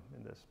local minima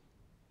in this.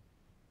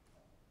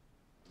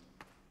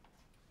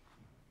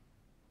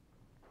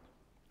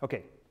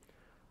 Okay,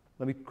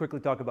 let me quickly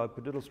talk about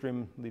Padiddle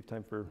stream, leave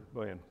time for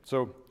Boyan.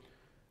 So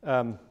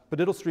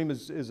Padiddle stream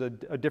is a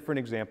different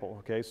example,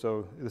 okay?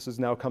 So this is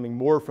now coming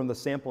more from the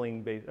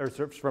sampling base, or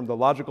from the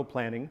logical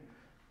planning,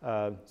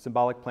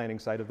 symbolic planning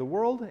side of the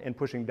world, and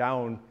pushing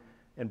down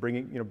and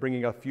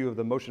bringing a few of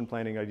the motion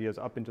planning ideas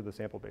up into the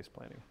sample-based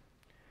planning.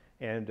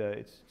 And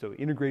it's so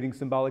integrating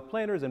symbolic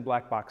planners and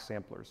black box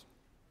samplers.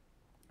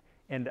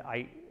 And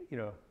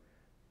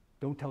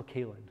don't tell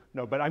Kalin.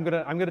 No, but I'm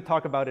gonna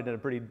talk about it in a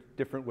pretty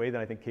different way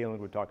than I think Kalin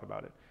would talk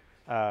about it.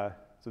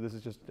 So this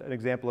is just an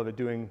example of it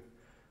doing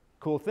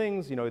cool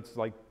things. It's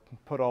like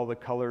put all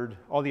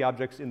the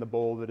objects in the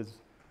bowl that is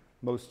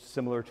most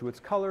similar to its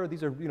color.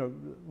 These are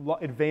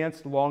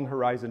advanced long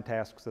horizon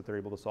tasks that they're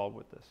able to solve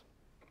with this.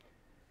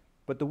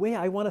 But the way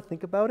I want to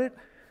think about it,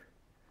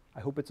 I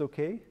hope it's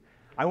okay.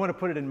 I want to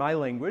put it in my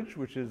language,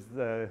 which is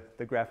the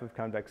graph of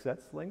convex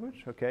sets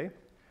language, okay?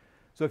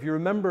 So if you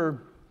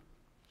remember,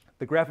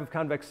 the graph of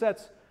convex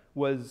sets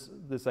was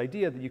this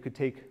idea that you could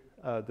take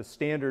the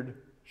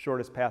standard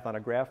shortest path on a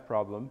graph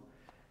problem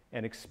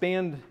and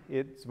expand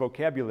its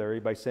vocabulary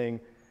by saying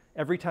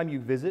every time you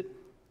visit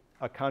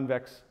a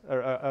convex or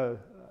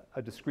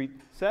a discrete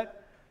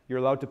set, you're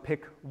allowed to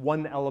pick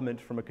one element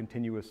from a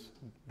continuous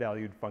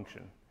valued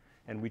function.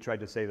 And we tried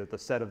to say that the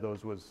set of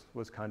those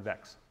was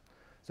convex.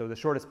 So the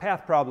shortest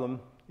path problem,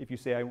 if you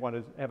say I want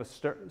to have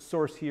a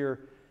source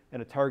here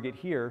and a target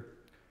here,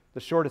 the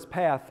shortest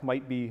path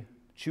might be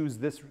choose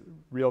this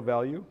real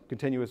value,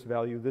 continuous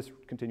value, this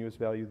continuous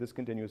value, this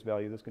continuous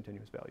value, this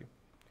continuous value.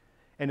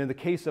 And in the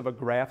case of a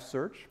graph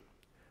search,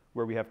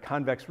 where we have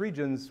convex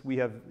regions,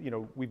 we've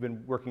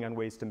been working on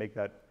ways to make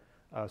that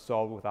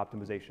solve with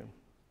optimization.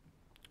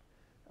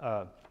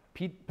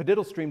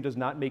 Padiddle stream does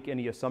not make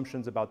any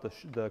assumptions about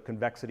the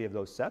convexity of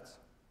those sets.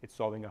 It's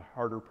solving a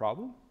harder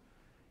problem,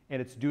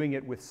 and it's doing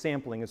it with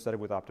sampling instead of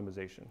with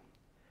optimization.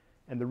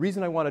 And the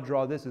reason I want to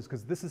draw this is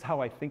because this is how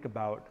I think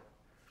about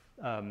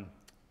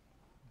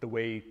the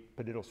way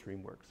Padiddle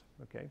stream works,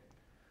 okay?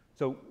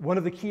 So one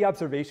of the key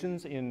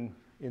observations in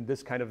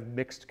this kind of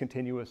mixed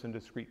continuous and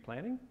discrete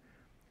planning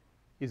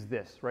is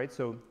this, right?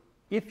 So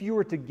if you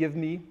were to give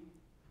me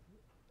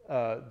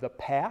the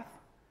path,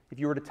 if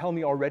you were to tell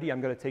me already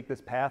I'm going to take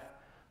this path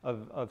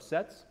of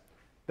sets,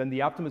 then the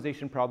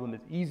optimization problem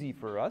is easy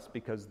for us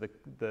because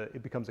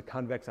it becomes a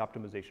convex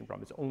optimization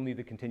problem. It's only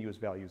the continuous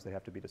values that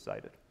have to be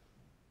decided.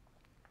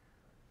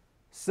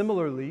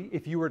 Similarly,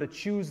 if you were to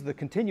choose the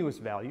continuous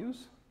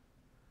values,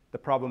 the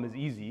problem is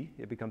easy.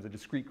 It becomes a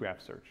discrete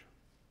graph search.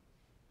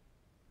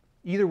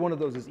 Either one of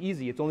those is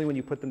easy. It's only when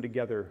you put them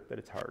together that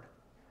it's hard.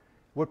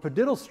 What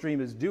Padiddle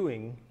stream is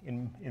doing,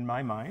 in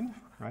my mind,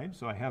 right?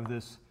 So I have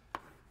this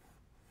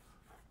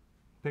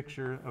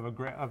picture of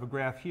a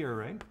graph here,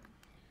 right?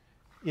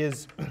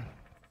 Is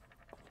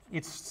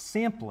it's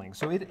sampling.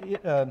 So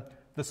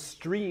the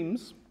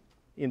streams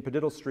in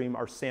Padiddle stream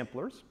are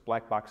samplers,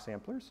 black box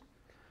samplers.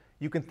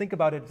 You can think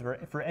about it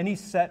for any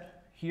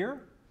set here.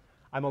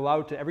 I'm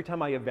allowed to, every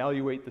time I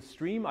evaluate the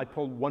stream, I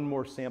pull one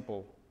more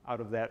sample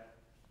out of that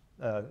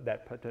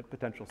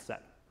potential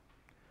set.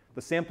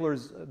 The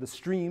samplers, the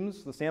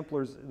streams, the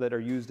samplers that are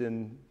used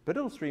in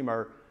Padiddle stream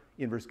are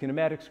inverse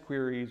kinematics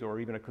queries or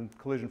even a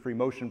collision-free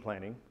motion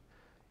planning.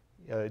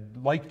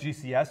 Like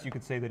GCS, you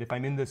could say that if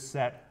I'm in this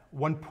set,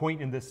 one point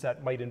in this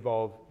set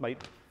might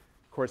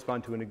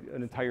correspond to an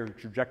entire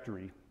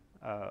trajectory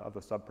of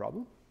a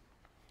subproblem.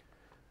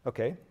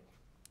 Okay,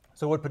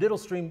 so what Padiddle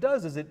stream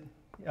does is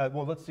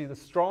well, let's see the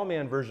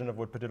strawman version of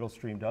what Padiddle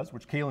stream does,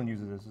 which Kalin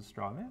uses as a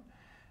strawman,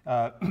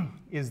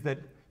 is that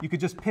you could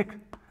just pick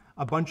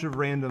a bunch of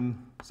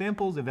random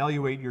samples,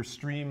 evaluate your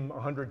stream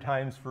 100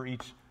 times for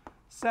each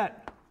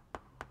set,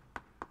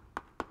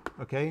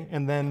 okay,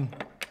 and then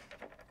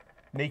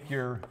make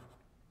your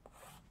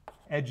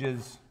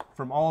edges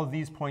from all of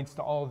these points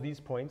to all of these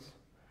points,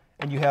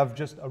 and you have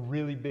just a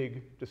really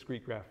big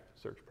discrete graph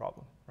search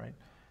problem, right?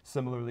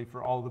 Similarly,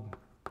 for all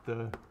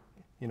the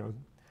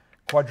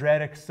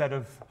quadratic set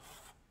of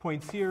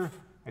points here,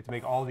 I have to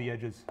make all the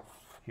edges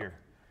here,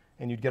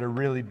 and you'd get a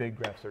really big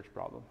graph search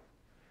problem.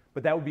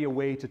 But that would be a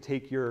way to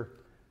take your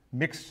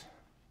mixed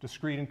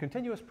discrete and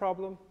continuous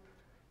problem,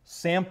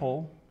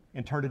 sample,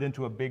 and turn it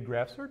into a big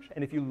graph search.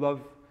 And if you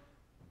love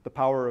the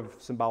power of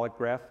symbolic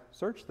graph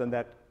search, then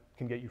that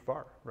can get you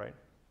far, right?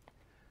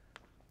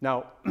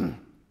 Now,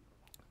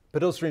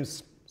 Padiddle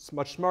stream's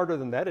much smarter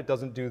than that. It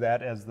doesn't do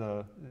that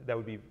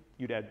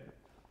you'd add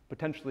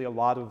potentially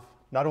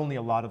not only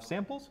a lot of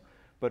samples,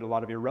 but a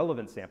lot of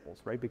irrelevant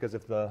samples, right? Because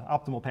if the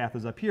optimal path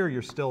is up here,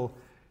 you're still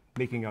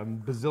making a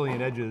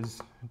bazillion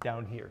edges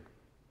down here.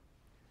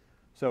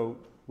 So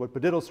what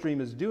PediddleStream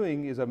is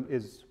doing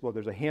is, well,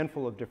 there's a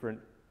handful of different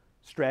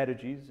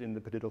strategies in the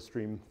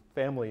PediddleStream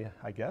family,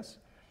 I guess,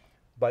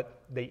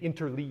 but they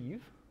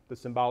interleave the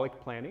symbolic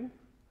planning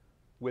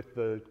with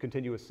the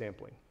continuous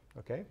sampling,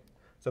 okay?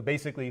 So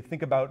basically,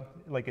 think about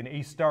like an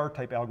A-star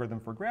type algorithm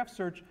for graph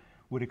search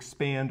would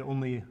expand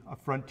only a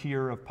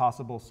frontier of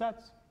possible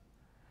sets.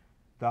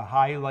 The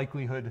high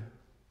likelihood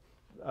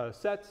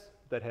sets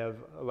that have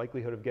a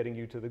likelihood of getting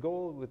you to the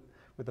goal with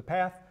the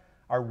path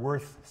are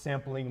worth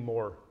sampling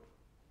more,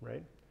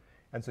 right?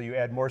 And so you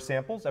add more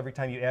samples. Every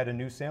time you add a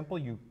new sample,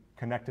 you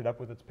connect it up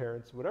with its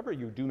parents, whatever.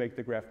 You do make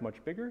the graph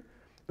much bigger,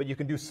 but you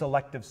can do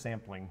selective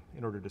sampling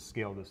in order to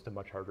scale this to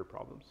much harder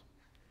problems.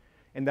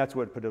 And that's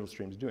what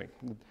PediddleStream is doing.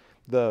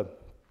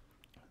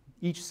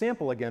 Each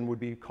sample, again, would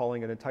be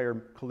calling an entire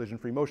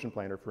collision-free motion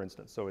planner, for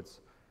instance. So it's,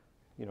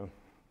 you know,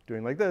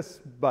 doing like this,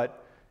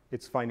 but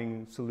it's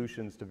finding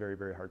solutions to very,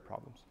 very hard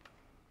problems.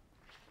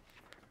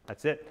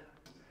 That's it.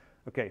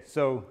 Okay,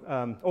 so,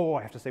 oh,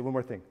 I have to say one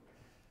more thing.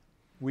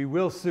 We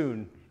will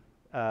soon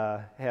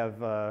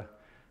have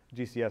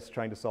GCS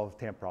trying to solve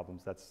TAMP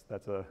problems.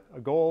 That's a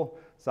goal.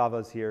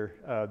 Sava's here.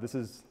 This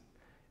is,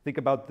 think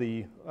about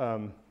the,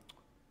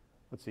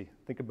 let's see,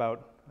 think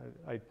about,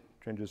 I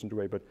transitioned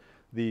away, but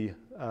the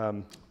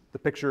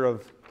picture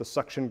of the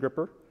suction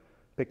gripper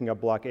picking up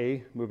block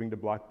A, moving to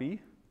block B.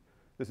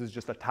 This is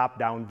just a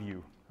top-down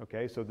view,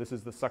 okay? So this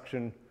is the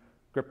suction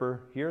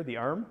gripper here, the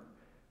arm,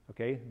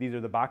 okay? These are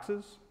the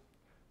boxes.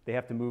 They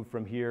have to move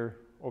from here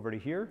over to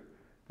here.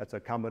 That's a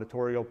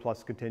combinatorial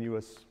plus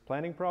continuous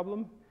planning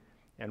problem.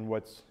 And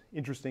what's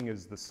interesting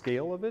is the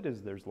scale of it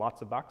is there's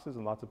lots of boxes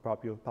and lots of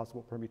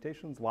possible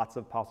permutations, lots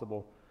of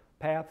possible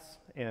paths,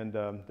 and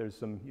there's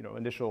some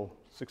initial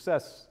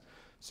success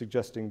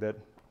suggesting that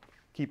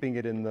keeping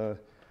it in the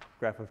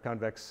graph of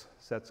convex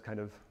sets kind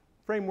of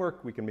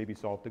framework, we can maybe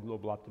solve the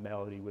global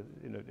optimality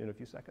in a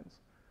few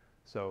seconds.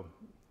 So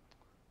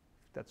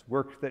that's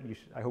work that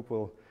I hope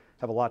we'll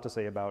have a lot to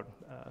say about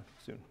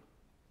soon.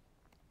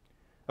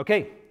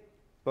 Okay,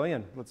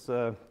 Boyan, let's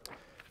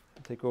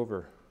take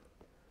over.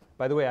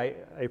 By the way,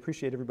 I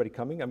appreciate everybody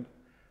coming.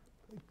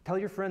 Tell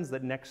your friends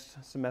that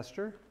next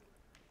semester,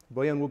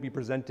 Boyan will be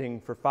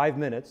presenting for 5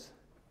 minutes,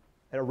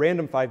 at a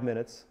random 5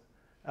 minutes,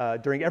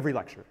 during every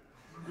lecture.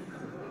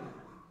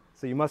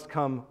 So you must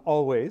come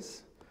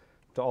always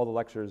to all the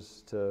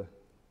lectures to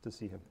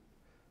see him.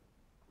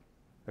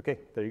 Okay,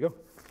 there you go.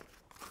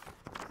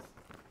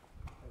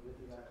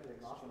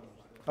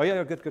 Oh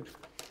yeah, good, good.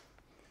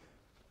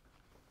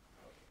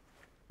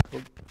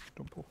 Oh,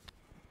 don't pull.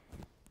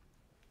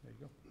 There you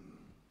go.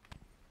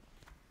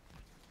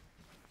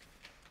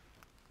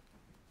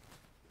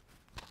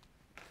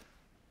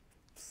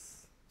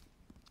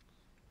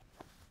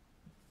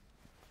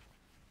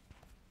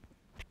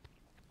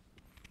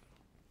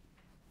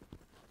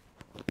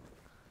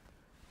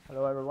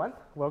 Hello, everyone.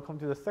 Welcome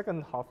to the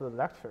second half of the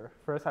lecture.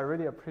 First, I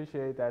really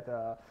appreciate that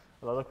a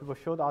lot of people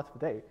showed up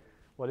today.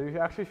 What you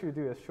actually should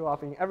do is show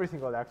up in every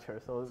single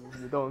lecture so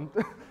you don't,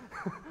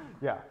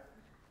 yeah.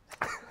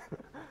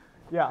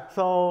 Yeah,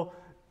 so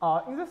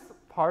in this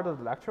part of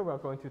the lecture, we're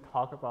going to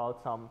talk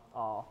about some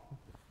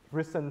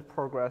recent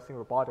progress in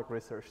robotic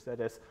research that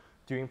is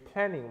doing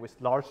planning with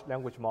large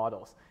language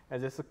models.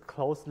 And this is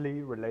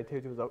closely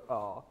related to the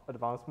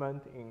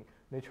advancement in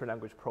natural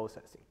language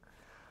processing.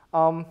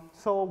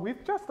 So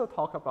we've just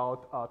talked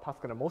about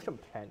task and motion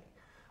planning.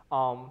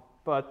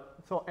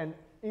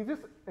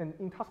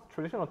 In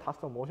traditional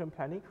task and motion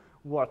planning,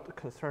 we're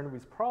concerned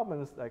with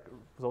problems like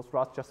those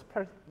Russ just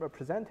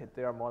presented.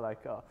 They are more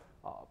like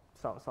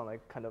some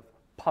like kind of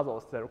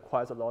puzzles that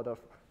requires a lot of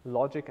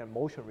logic and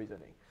motion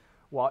reasoning.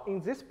 While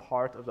in this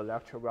part of the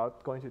lecture, we are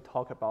going to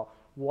talk about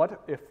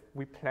what if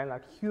we plan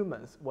like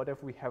humans? What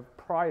if we have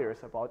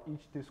priors about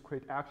each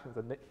discrete action,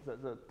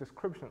 the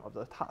description of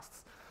the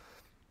tasks?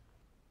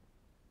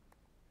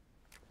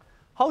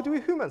 How do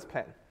we humans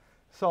plan?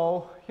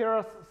 So here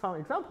are some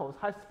examples.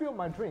 I spilled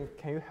my drink,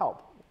 can you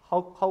help?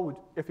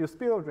 If you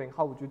spill a drink,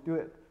 how would you do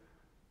it?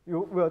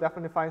 You will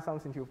definitely find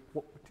something to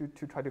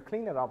try to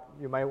clean it up.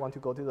 You might want to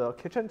go to the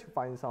kitchen to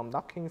find some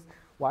napkins,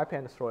 wipe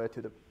and throw it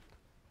to the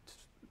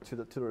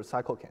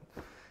recycle can.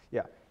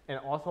 Yeah, and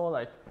also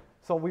like,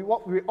 so we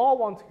all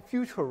want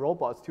future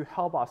robots to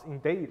help us in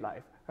daily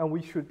life, and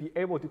we should be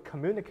able to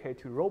communicate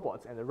to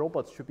robots, and the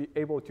robots should be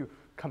able to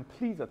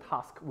complete the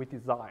task we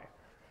design.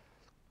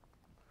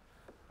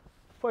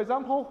 For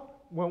example,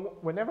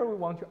 whenever we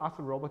want to ask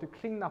the robot to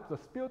clean up the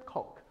spilled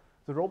Coke,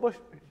 the robot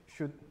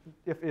should,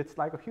 if it's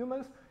like a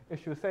humans, it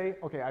should say,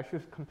 okay, I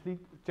should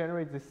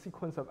generate this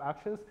sequence of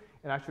actions,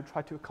 and I should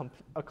try to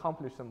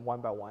accomplish them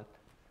one by one.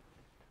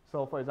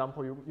 So for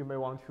example, you may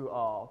want to,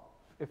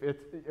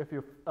 if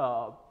you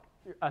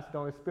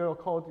accidentally spill a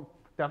Coke, you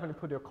definitely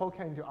put your Coke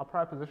can into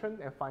upright position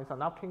and find some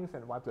napkins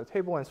and wipe the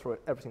table and throw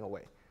everything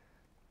away.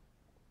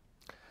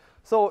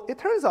 So it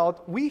turns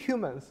out we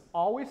humans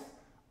always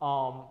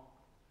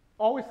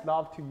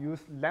love to use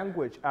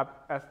language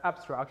as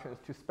abstractions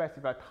to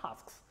specify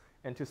tasks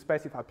and to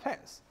specify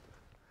plans.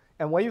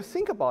 And when you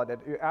think about it,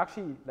 you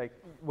actually, like,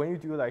 when you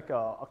do like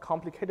a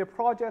complicated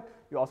project,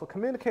 you also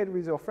communicate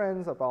with your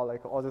friends about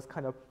like all this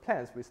kind of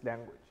plans with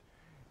language.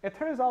 It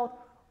turns out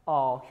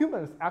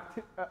humans'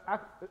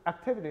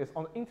 activities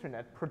on the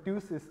internet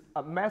produces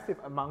a massive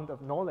amount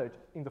of knowledge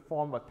in the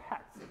form of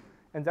text.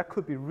 And that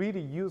could be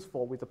really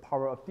useful with the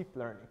power of deep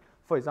learning.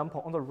 For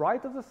example, on the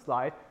right of the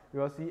slide, you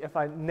will see if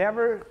I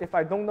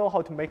don't know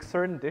how to make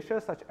certain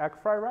dishes, such as egg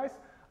fried rice,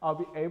 I'll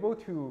be able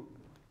to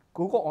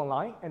Google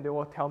online, and they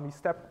will tell me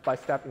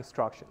step-by-step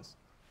instructions.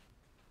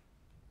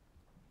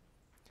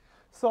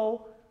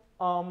 So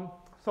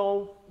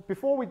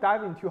before we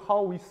dive into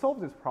how we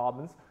solve these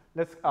problems,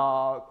 let's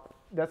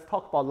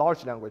talk about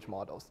large language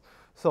models.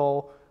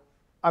 So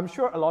I'm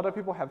sure a lot of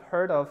people have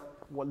heard of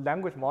what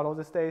language models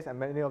these days, and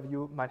many of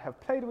you might have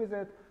played with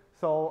it.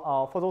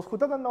 So for those who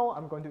don't know,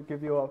 I'm going to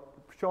give you a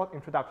short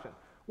introduction.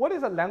 What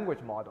is a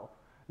language model?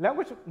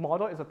 Language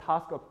model is a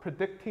task of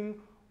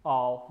predicting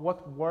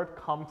what word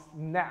comes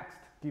next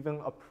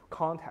given a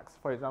context.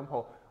 For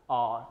example,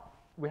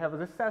 we have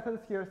this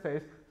sentence here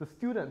says, the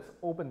students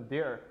open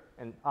their,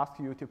 and ask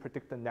you to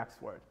predict the next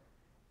word.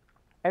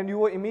 And you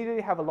will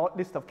immediately have a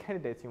list of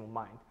candidates in your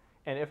mind.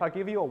 And if I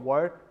give you a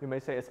word, you may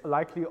say it's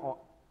likely or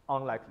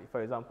unlikely.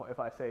 For example, if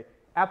I say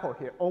apple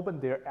here, open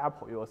their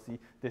apple, you will see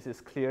this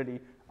is clearly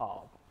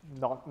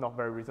not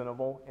very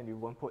reasonable, and you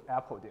won't put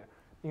apple there.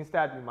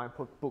 Instead, you might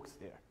put books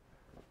there,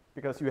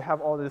 because you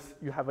have all this,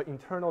 you have an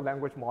internal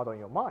language model in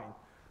your mind.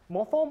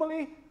 More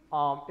formally,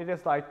 it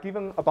is like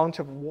given a bunch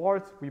of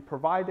words we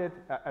provided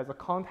as a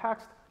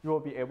context, you will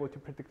be able to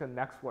predict the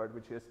next word,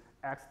 which is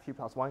xt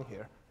plus 1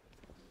 here.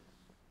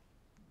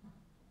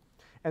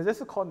 And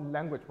this is called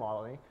language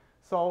modeling.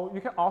 So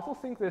you can also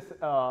think this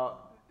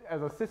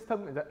as a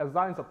system that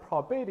assigns a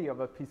probability of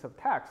a piece of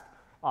text.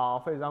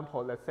 For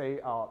example, let's say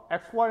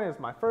x1 is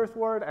my first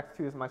word,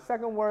 x2 is my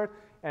second word,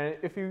 and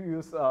if you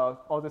use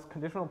all these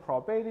conditional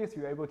probabilities,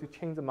 you're able to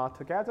chain them out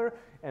together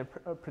and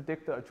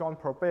predict the joint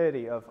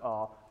probability of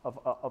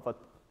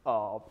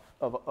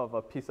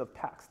a piece of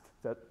text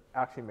that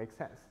actually makes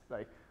sense.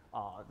 Like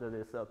there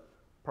is a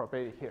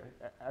probability here,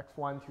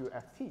 x1 to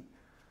xt.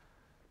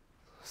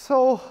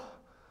 So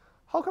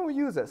how can we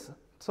use this?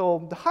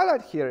 So the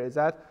highlight here is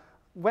that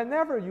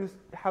whenever you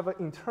have an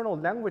internal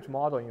language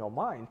model in your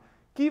mind,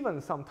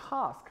 given some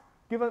task,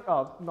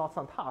 not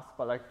some task,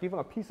 but like given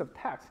a piece of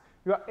text,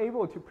 you are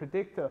able to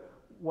predict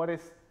what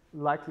is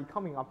likely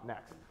coming up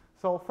next.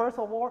 So first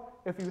of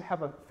all, if you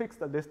have a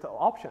fixed list of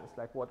options,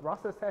 like what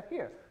Russell said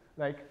here,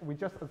 like we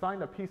just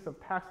assigned a piece of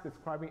text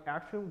describing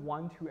action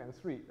 1, 2, and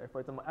 3. Like for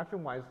example,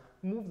 action 1 is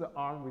move the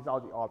arm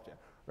without the object,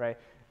 right?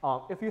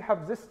 If you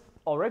have this,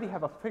 already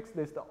have a fixed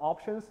list of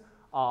options,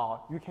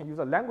 you can use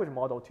a language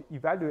model to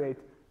evaluate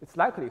its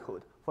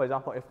likelihood. For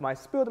example, if I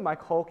spilled my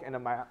Coke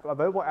and my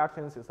available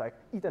actions is like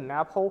eat an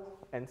apple,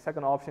 and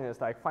second option is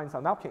like find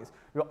some napkins,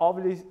 you'll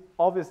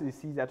obviously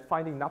see that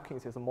finding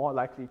napkins is more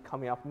likely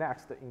coming up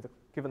next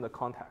given the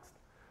context.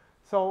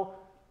 So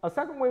a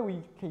second way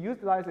we can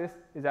utilize this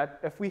is that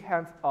if we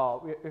have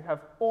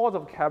all the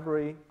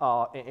vocabulary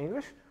in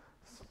English,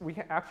 we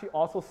can actually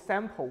also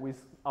sample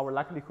with our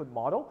likelihood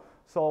model.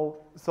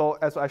 So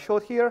as I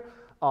showed here,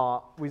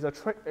 with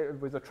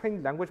a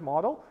trained language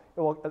model, it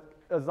will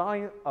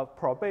assign a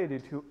probability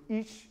to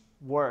each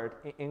word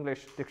in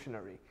English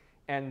dictionary,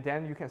 and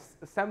then you can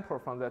sample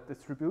from that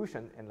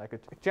distribution and like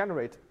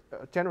generate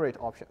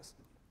options.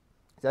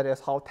 That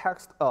is how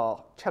text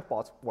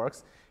chatbots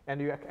works,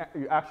 and you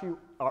actually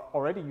are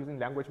already using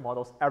language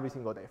models every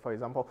single day. For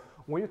example,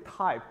 when you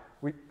type,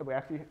 we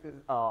actually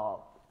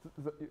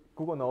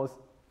Google knows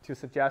to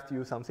suggest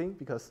you something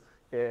because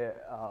it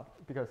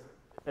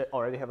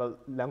already have a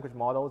language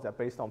model that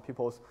based on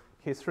people's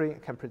history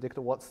can predict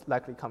what's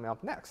likely coming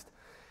up next.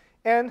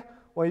 And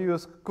when you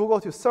use Google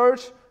to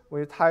search,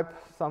 when you type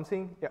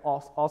something, it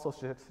also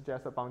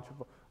suggests a bunch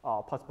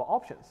of possible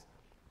options.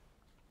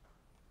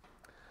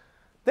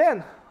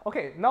 Then,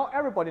 okay, now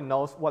everybody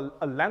knows what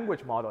a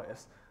language model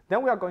is.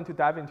 Then we are going to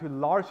dive into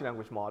large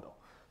language model.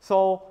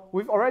 So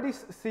we've already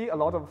see a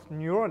lot of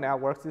neural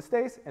networks these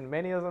days, and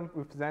many of them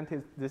we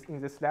presented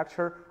in this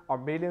lecture are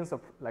millions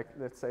of, like,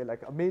 let's say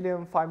like 1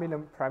 million, 5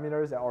 million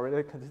parameters that are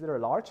already considered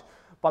large.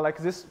 But like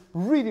this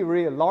really,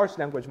 really large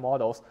language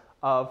models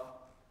of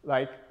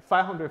like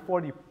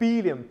 540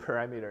 billion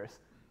parameters,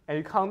 and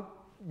you can't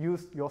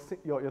use your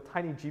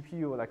tiny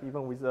GPU like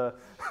even with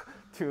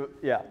to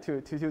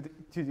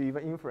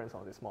even inference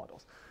on these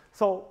models.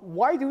 So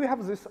why do we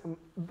have this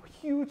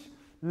huge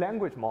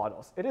language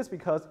models? It is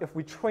because if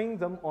we train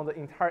them on the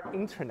entire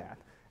internet,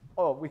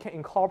 we can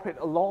incorporate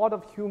a lot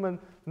of human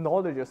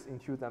knowledges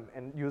into them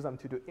and use them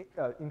to do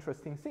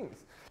interesting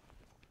things.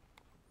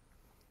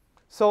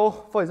 So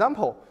for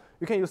example,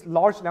 you can use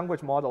large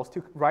language models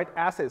to write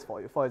essays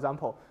for you. For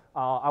example,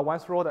 I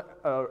once wrote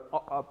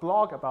a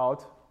blog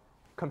about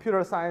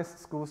computer science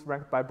schools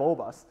ranked by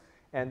BOBAS,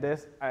 and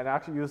I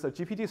actually used a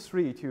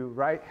GPT-3 to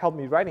help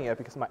me writing it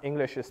because my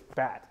English is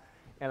bad.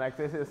 And like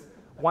this is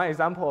one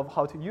example of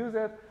how to use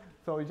it.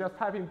 So you just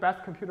type in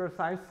best computer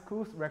science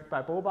schools ranked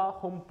by BOBA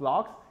home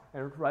blogs,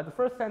 and write the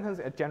first sentence,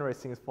 it generates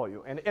things for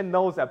you. And it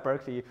knows that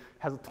Berkeley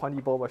has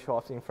 20 boba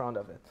shops in front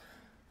of it.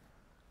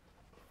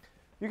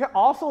 You can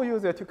also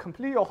use it to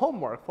complete your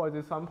homework. For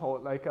example,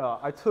 like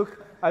I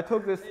took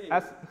this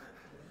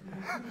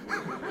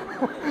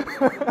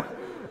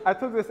I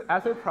took this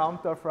essay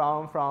prompt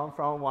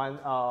from one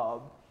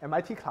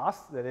MIT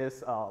class that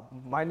is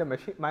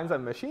Minds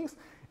and Machines.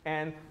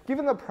 And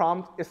given the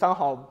prompt, it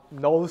somehow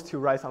knows to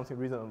write something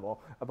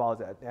reasonable about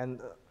that.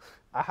 And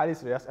I highly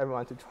suggest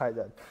everyone to try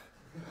that.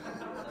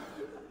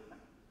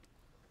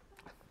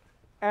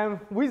 And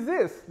with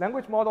this,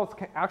 language models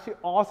can actually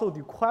also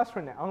do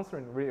question and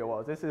answering really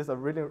well. This is a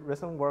really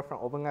recent work from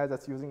OpenAI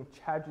that's using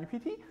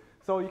ChatGPT.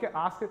 So you can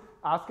ask it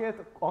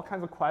all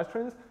kinds of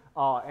questions,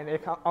 and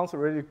it can answer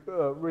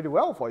really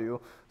well for you.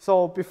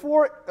 So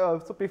before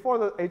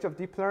the age of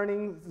deep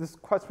learning, these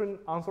question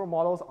answer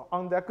models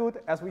aren't that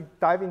good. As we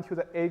dive into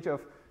the age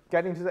of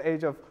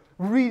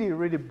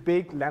really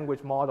big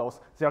language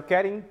models, they're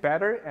getting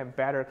better and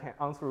better, can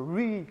answer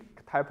really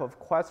type of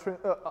question,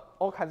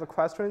 all kinds of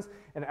questions,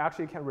 and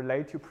actually can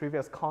relate to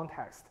previous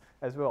context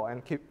as well,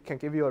 and can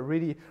give you a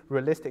really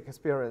realistic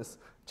experience,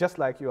 just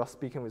like you are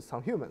speaking with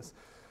some humans.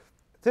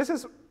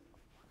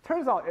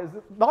 Turns out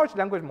large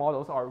language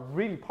models are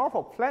really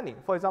powerful planning.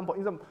 For example,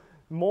 in the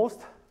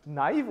most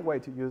naive way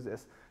to use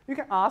this, you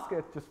can ask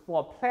it just for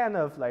a plan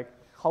of like,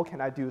 how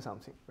can I do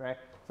something, right?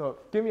 So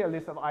give me a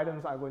list of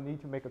items I will need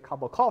to make a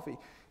cup of coffee,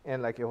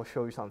 and like it will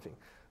show you something.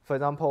 For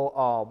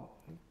example,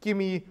 give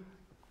me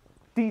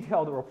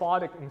detailed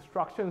robotic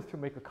instructions to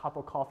make a cup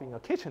of coffee in a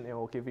kitchen, and it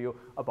will give you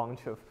a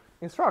bunch of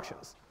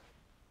instructions.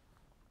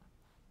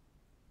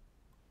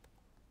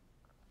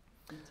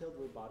 Detailed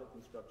robotic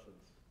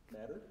instructions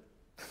matter?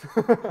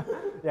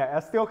 Yeah,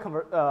 it still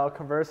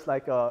converts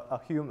like a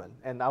human,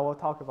 and I will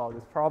talk about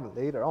this problem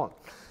later on.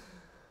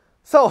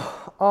 So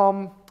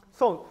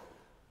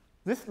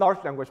these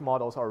large language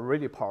models are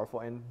really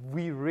powerful, and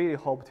we really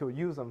hope to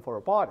use them for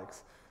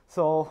robotics.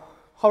 So,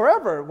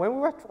 however,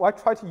 when we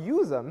try to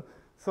use them,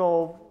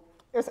 so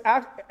it's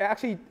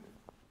actually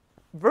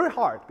very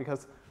hard,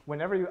 because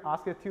whenever you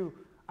ask it to,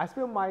 I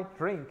spilled my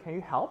drink, can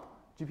you help?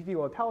 GPT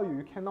will tell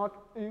you,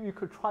 you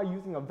could try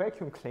using a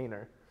vacuum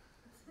cleaner.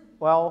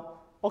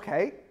 Well,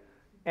 okay.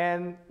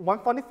 And one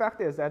funny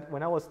fact is that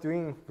when I was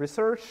doing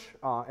research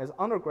as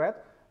undergrad,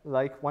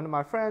 like one of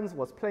my friends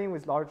was playing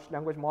with large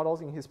language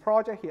models in his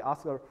project. He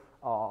asked a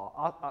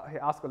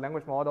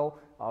language model,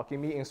 give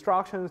me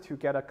instructions to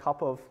get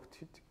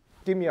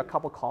give me a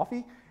cup of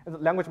coffee, and the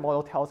language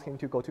model tells him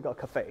to go to a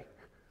cafe.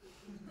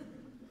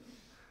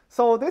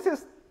 So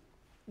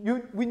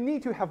we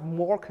need to have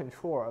more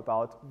control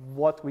about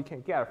what we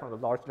can get from the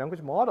large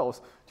language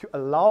models to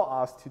allow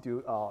us to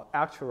do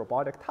actual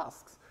robotic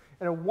tasks.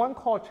 And one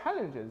core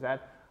challenge is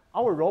that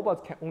our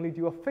robots can only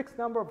do a fixed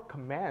number of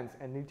commands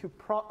and need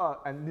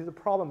the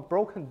problem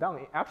broken down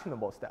in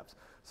actionable steps.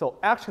 So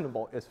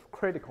actionable is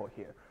critical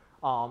here.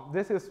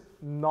 This is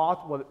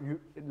not what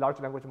large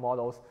language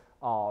models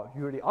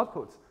usually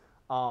outputs.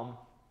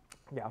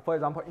 Yeah, for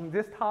example, in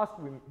this task,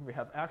 we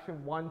have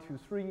action 1, 2,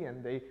 3,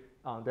 and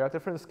there are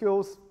different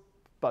skills,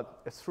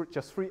 but it's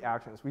just 3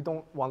 actions. We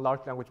don't want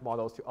large language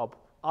models to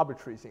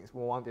arbitrary things.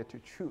 We want it to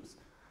choose.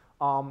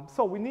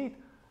 So we need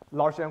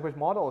large language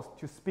models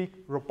to speak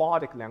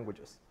robotic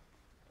languages.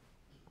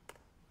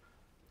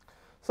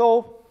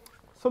 So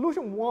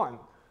solution 1,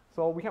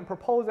 so we can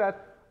propose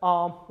that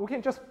we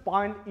can just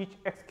bind each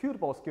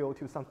executable skill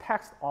to some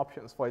text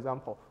options. For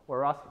example, what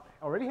I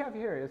already have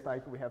here is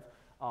like we have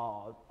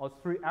all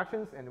 3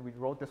 actions, and we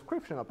wrote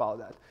description about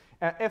that.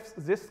 And if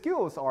these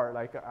skills are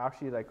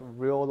actually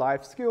real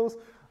life skills,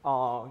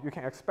 you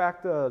can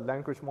expect the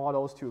language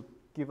models to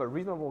give a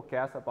reasonable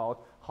guess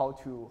about how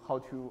to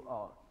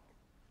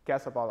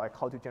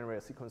generate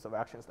a sequence of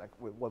actions like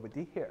what we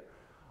did here.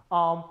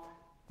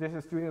 This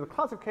is doing the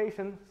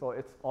classification, so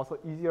it's also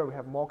easier. We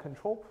have more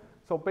control.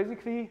 So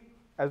basically,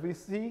 as we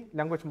see,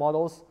 language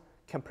models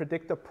can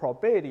predict the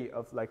probability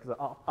of the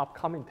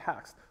upcoming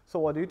text. So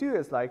what you do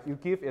is you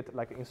give it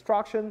an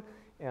instruction,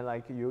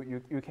 and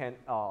you can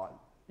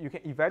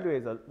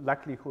evaluate the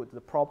likelihood,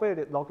 the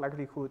probability,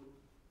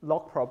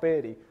 log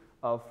probability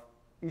of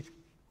each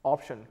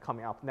option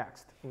coming up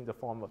next in the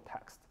form of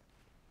text.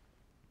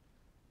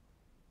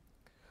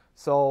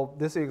 So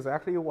this is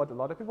exactly what a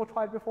lot of people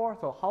tried before.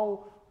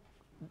 So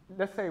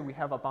let's say we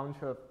have a bunch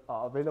of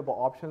available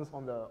options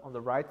on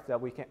the right that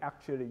we can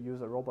actually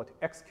use a robot to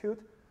execute.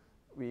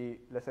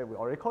 Let's say we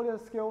already coded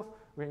the skills.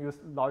 We can use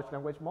large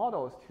language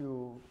models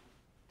to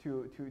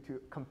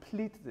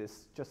complete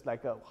this, just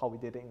like how we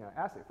did in an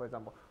essay. For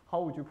example,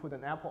 how would you put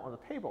an apple on the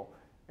table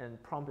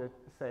and prompt it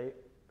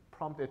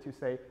to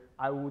say,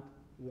 I would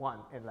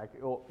want, and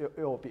it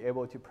will be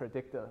able to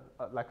predict the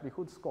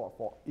likelihood score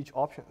for each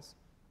options.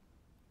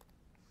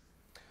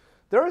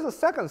 There is a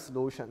second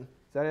solution.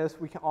 That is,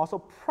 we can also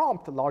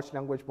prompt a large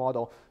language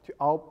model to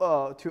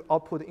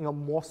output in a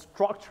more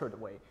structured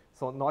way.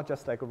 So not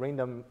just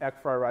random egg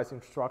fried rice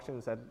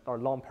instructions that are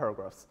long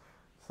paragraphs.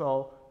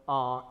 So,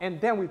 and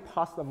then we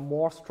pass the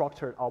more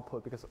structured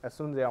output, because as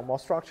soon as they are more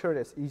structured,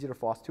 it's easier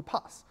for us to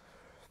pass.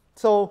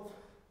 So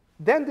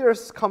then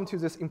there's come to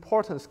this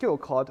important skill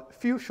called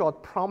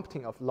few-shot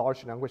prompting of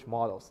large language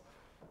models.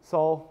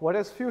 So what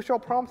is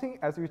few-shot prompting?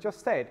 As we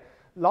just said,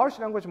 large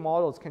language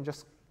models can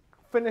just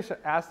finish an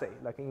essay,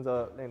 like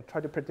and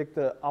try to predict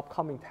the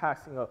upcoming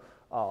text in a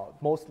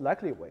most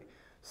likely way.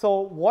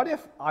 So what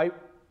if I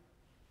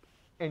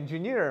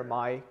engineer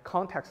my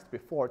context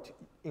before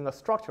in a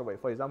structured way?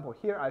 For example,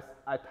 here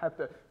I typed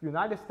the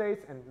United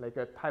States and like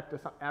I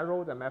typed some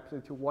arrow that maps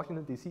it to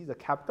Washington, D.C., the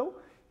capital,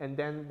 and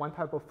then one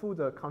type of food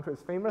the country is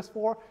famous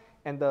for,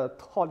 and the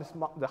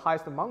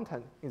highest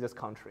mountain in this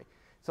country.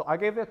 So I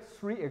gave it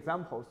 3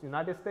 examples,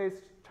 United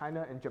States,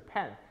 China, and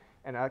Japan,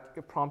 and I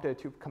prompted it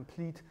to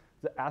complete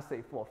the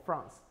essay for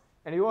France.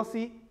 And you will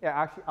see it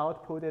actually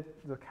outputted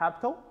the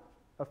capital,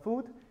 the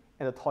food,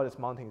 and the tallest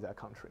mountain in that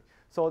country.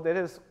 So that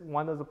is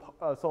one of the,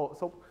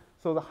 so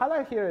the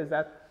highlight here is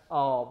that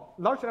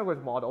large language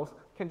models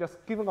can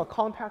just, given a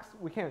context,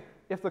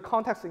 if the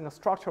context is in a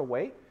structured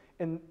way,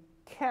 and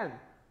can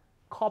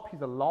copy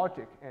the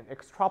logic and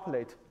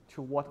extrapolate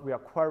to what we are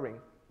querying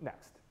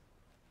next.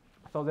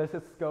 So this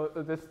is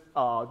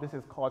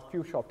called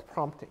few-shot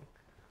prompting.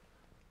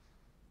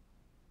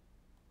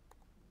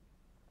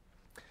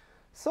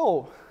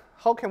 So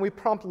how can we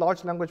prompt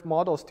large language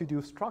models to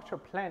do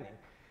structured planning?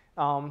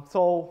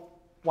 So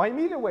one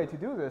immediate way to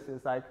do this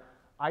is like,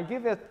 I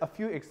give it a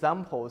few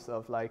examples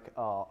of like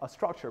a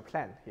structured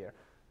plan here,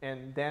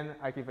 and then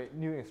I give it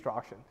new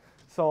instruction.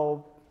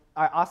 So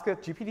I ask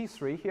it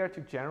GPT-3 here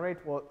to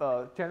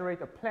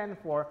generate a plan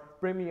for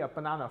bring me a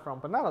banana from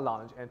Banana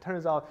Lounge, and it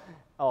turns out,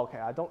 okay,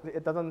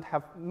 it doesn't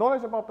have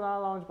knowledge about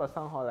Banana Lounge, but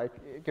somehow like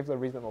it gives a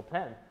reasonable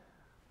plan.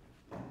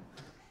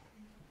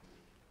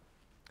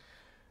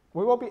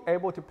 We will be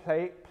able to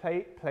play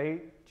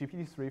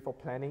GPT-3 for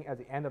planning at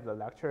the end of the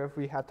lecture if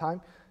we have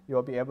time. You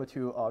will be able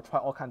to try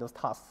all kinds of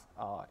tasks.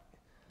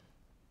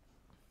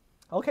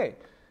 Okay.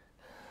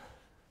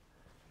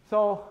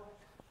 So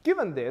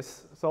given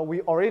this, so we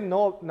already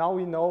know, now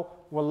we know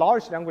what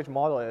large language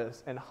model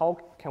is and how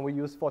can we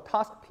use for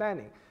task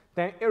planning.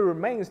 Then it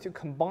remains to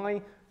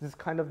combine this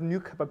kind of new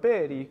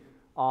capability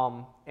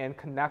and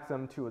connect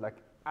them to like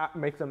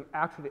make them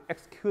actually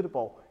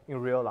executable in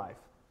real life.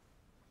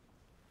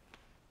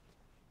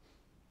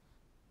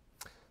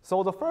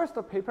 So the first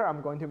paper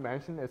I'm going to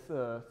mention is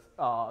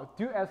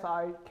Do As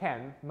I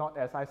Can, Not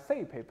As I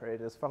Say paper.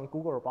 It is from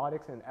Google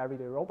Robotics and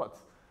Everyday Robots.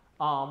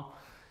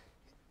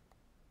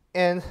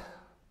 And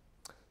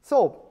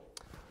so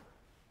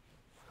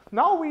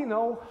now we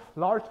know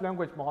large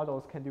language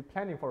models can do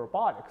planning for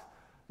robotics.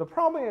 The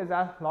problem is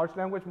that large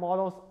language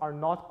models are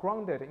not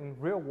grounded in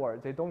real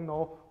world. They don't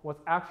know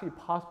what's actually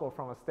possible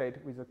from a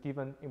state with a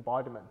given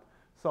embodiment.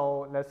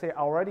 So let's say I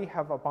already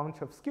have a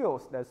bunch of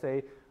skills. Let's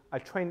say I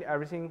trained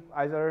everything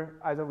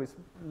either with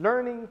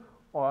learning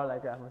or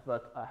like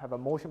I have a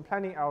motion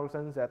planning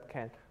algorithm that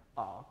can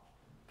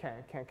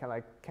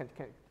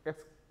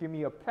give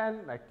me a plan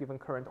like given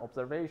current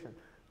observation.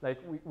 Like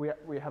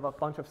we have a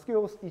bunch of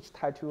skills each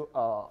tied to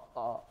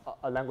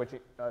a language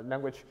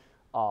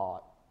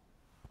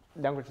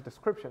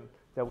description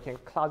that we can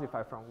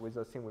classify from with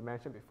the thing we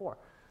mentioned before.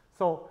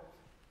 So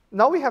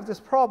now we have this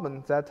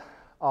problem that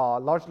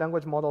large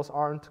language models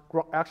aren't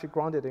actually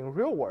grounded in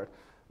real world.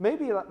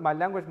 Maybe my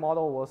language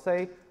model will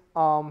say,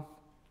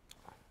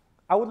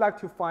 I would like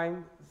to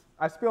find,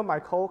 I spill my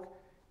Coke,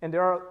 and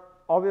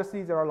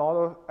obviously there are a lot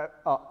of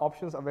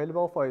options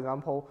available. For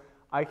example,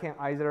 I can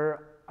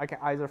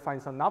either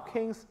find some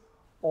napkins,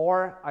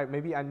 or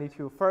maybe I need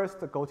to first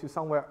go to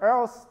somewhere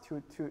else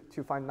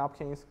to find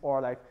napkins,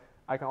 or like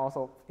I can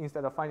also,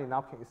 instead of finding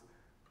napkins,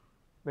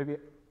 maybe. I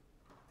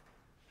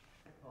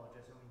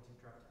apologize, I don't mean to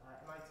interrupt.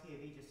 MIT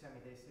AV just sent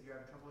me, they said you're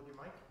having trouble with your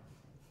mic?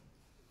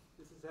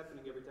 This is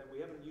happening every time. We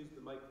haven't used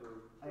the mic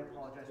for. I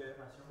apologize,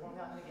 Professor. Won't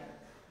happen again.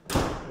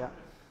 Yeah.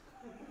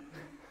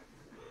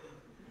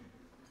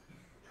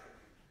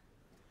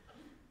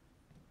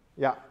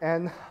 Yeah,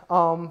 and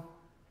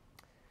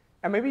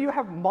maybe you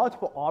have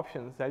multiple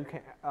options that you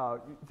can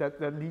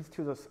that leads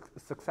to the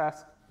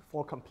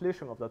successful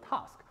completion of the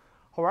task.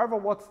 However,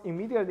 what's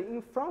immediately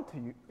in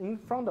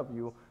front of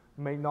you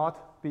may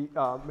not be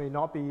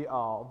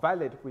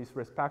valid with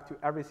respect to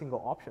every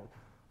single option.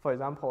 For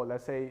example,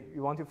 let's say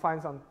you want to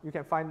find you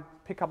can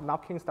pick up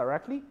napkins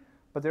directly,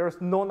 but there is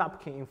no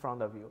napkin in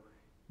front of you.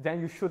 Then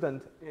you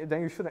shouldn't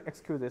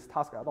execute this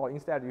task at all.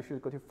 Instead, you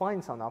should go to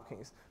find some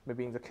napkins,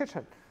 maybe in the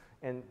kitchen,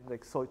 and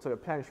like so your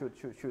plan should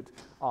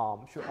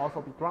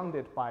also be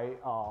grounded by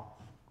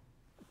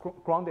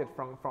grounded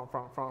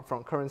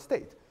from current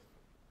state.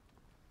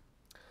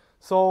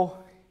 So,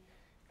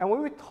 and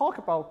when we talk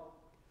about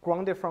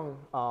grounded from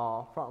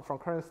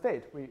current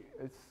state,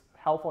 it's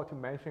helpful to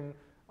mention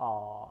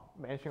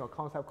a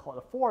concept called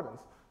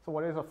affordance. So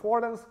what is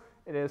affordance?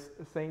 It is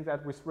saying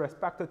that with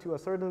respect to a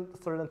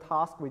certain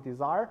task we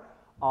desire,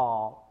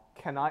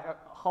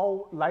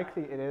 how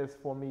likely it is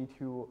for me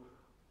to,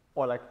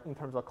 or like in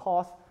terms of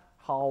cost,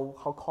 how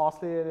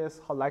costly it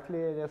is, how likely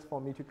it is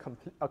for me to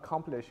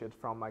accomplish it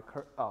from my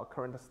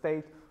current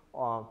state,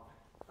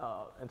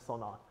 and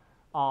so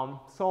on.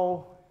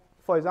 So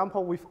for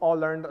example, we've all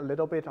learned a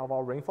little bit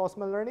about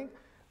reinforcement learning,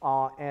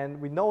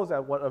 and we know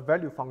that what a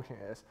value function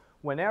is.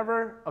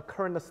 Whenever a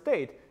current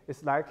state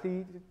is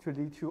likely to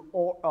lead to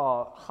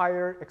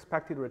higher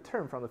expected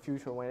return from the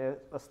future, when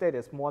a state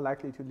is more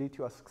likely to lead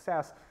to a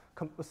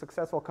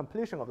successful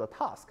completion of the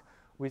task,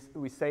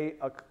 we say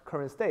a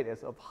current state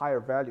is of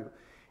higher value.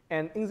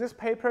 And in this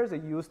paper, they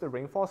used the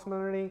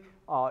reinforcement learning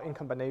in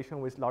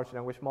combination with large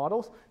language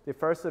models. They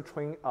first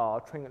train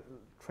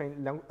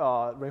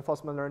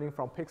reinforcement learning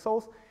from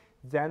pixels.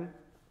 Then,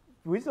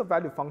 with the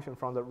value function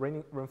from the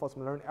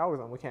reinforcement learning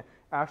algorithm, we can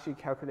actually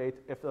calculate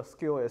if the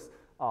skill is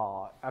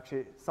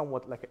actually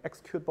somewhat like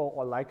executable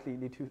or likely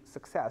lead to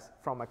success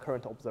from my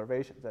current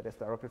observation that is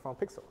directly from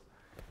pixels.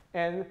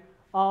 And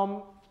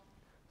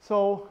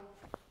so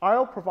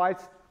RL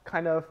provides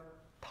kind of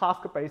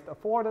task-based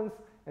affordance,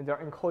 and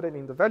they're encoded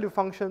in the value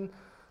function.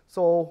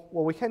 So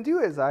what we can do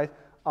is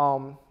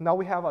now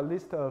we have a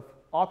list of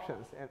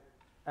options,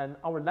 and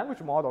our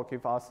language model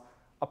gives us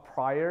a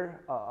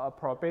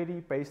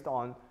probability based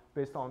on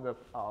the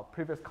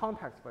previous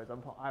context. For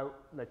example,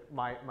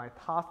 my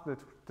task, the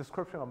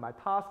description of my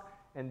task,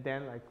 and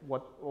then like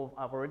what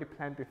I've already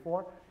planned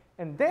before.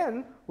 And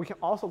then we can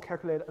also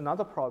calculate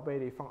another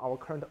probability from our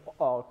current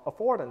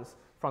affordance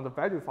from the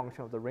value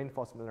function of the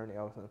reinforcement learning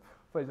algorithm.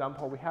 For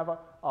example, we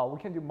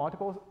can do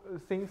multiple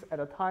things at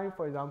a time.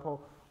 For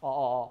example,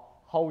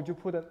 how would you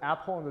put an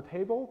apple on the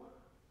table?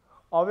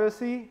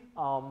 Obviously,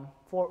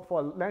 for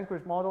a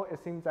language model, it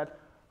seems that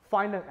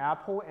find an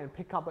apple and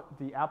pick up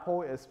the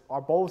apple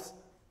are both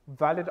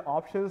valid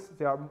options.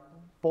 They are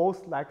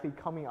both likely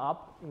coming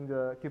up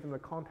given the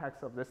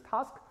context of this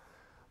task.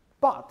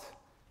 But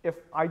if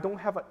I don't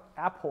have an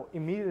apple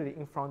immediately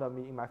in front of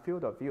me in my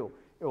field of view,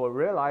 it will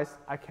realize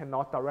I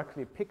cannot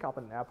directly pick up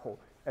an apple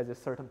at a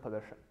certain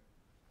position.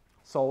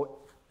 So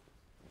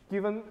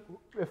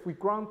if we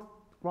grant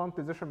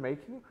decision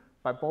making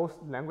by both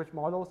language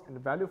models and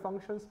value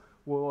functions,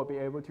 we will be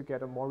able to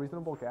get a more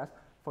reasonable guess.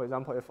 For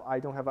example, if I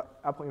don't have an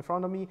apple in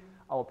front of me,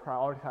 I will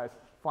prioritize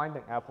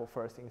finding apple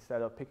first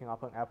instead of picking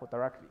up an apple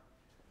directly.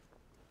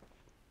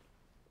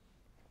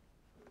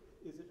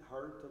 Is it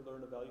hard to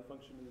learn a value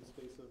function in the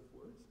space of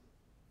words,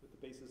 with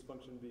the basis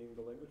function being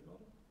the language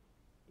model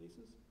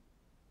basis?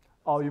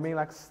 Oh, you mean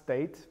like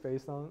state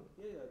based on?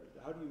 Yeah.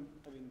 How do you,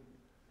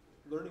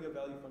 learning a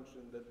value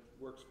function that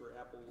works for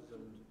apples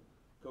and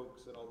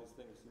Cokes and all these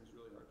things seems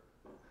really hard.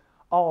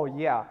 Oh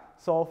yeah.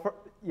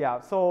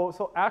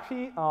 So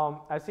actually,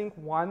 I think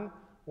one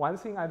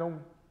thing I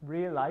don't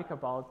really like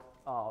about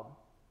I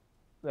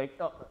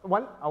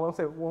won't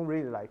say won't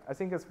really like. I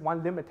think it's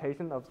one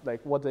limitation of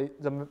like what the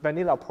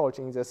vanilla approach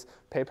in this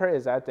paper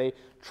is that they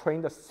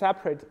trained a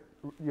separate.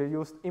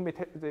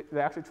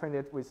 They actually trained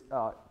it with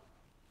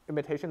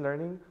imitation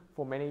learning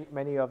for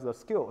many of the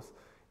skills,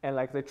 and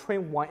like they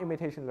train one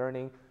imitation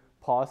learning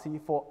policy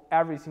for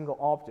every single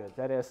object.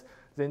 That is,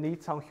 they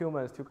need some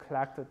humans to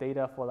collect the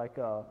data for like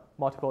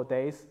multiple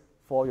days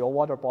for your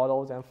water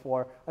bottles, and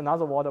for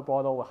another water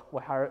bottle,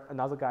 we'll hire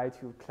another guy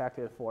to collect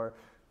it for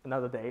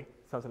another day,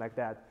 something like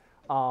that.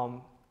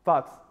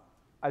 But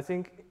I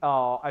think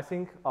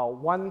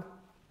one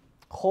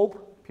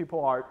hope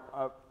people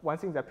are one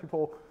thing that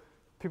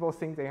people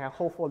think they can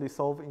hopefully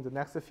solve in the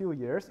next few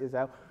years is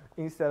that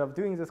instead of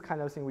doing this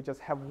kind of thing, we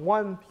just have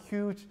one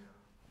huge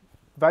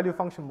value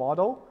function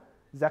model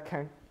that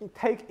can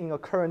take in a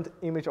current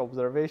image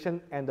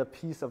observation and a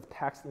piece of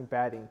text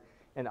embedding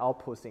and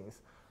output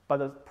things. But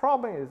the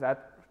problem is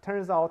that it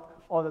turns out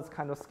all this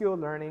kind of skill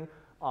learning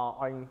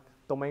are in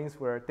domains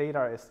where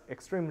data is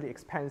extremely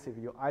expensive.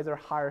 You either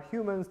hire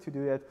humans to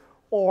do it,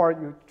 or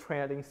you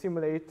train it in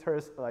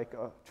simulators, like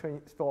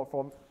train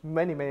for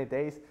many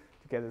days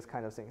to get this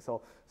kind of thing.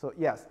 So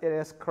yes, it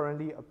is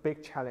currently a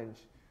big challenge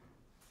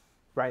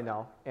right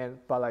now.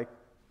 But like,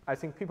 I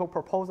think people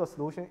propose a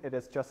solution. It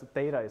is just the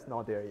data is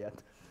not there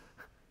yet.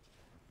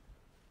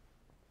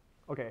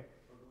 Okay.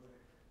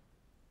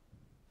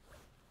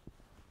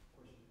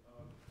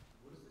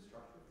 What is the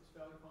structure of this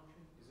value function?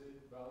 Is it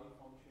a value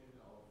function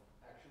of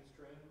action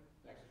string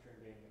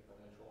being the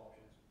potential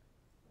options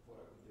of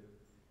what I would do,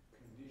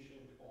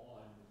 conditioned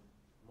on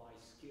my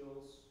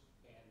skills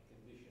and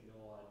conditioned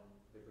on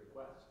the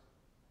request?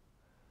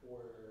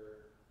 Or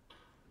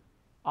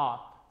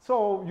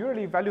so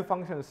usually value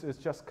functions is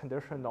just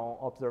conditioned on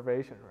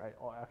observation, right?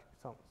 Or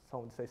actually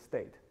some would say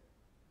state,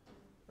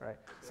 right?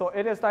 So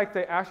it is like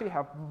they actually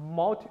have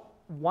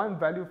one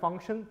value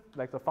function,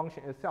 like the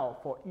function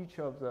itself, for each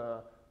of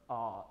the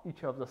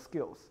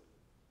skills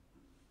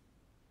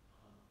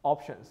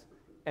options,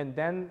 and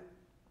then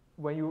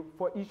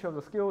for each of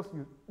the skills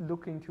you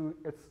look into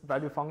its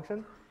value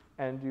function,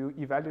 and you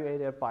evaluate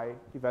it by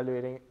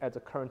evaluating at the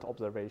current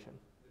observation.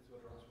 That's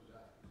what Ross was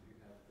asking. So you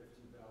have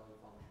 50 value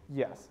functions.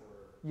 Yes.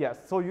 Yes,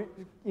 so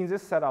in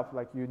this setup,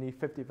 like you need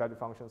 50 value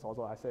functions.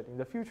 Although I said in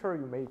the future,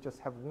 you may just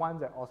have one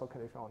that also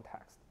condition on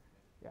text.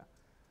 Yeah.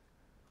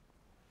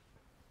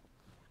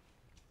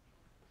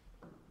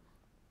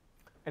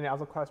 Any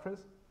other questions?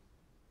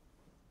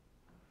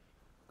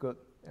 Good,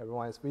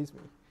 everyone is with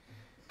me.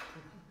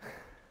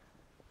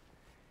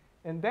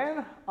 And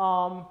then,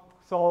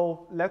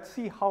 so let's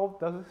see how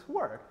does this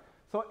work.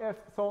 So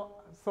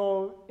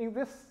in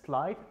this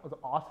slide, the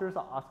authors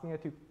are asking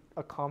it to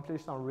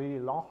accomplish some really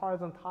long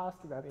horizon task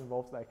that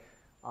involves like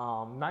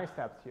 9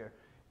 steps here.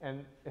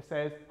 And it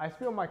says, I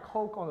spill my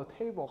Coke on the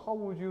table. How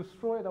would you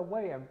throw it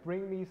away and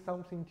bring me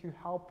something to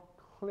help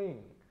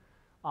clean?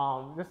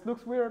 This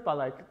looks weird, but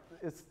like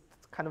it's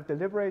kind of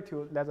deliberate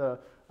to let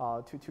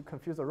to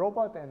confuse the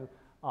robot, and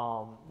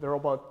the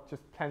robot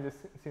just plans these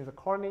things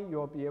accordingly.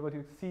 You'll be able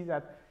to see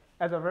that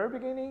at the very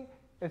beginning,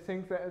 it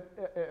thinks that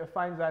it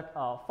finds that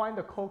find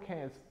the Coke can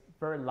is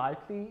very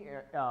likely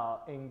at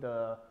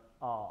the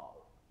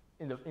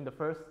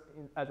first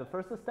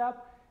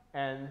step,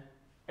 and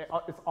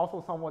it's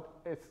also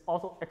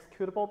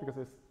executable because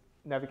it's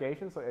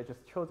navigation, so it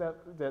just chose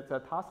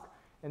the task.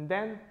 And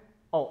then,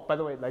 oh, by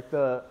the way, like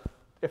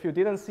if you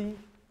didn't see,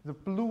 the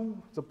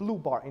blue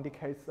bar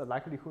indicates the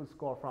likelihood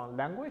score from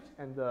language,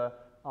 and the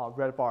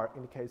red bar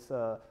indicates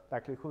the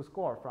likelihood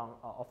score from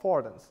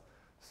affordance.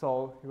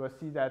 So you will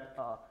see that.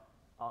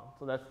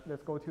 So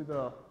let's go to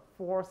the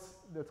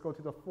fourth. Let's go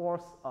to the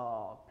fourth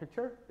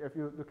picture. If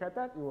you look at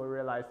that, you will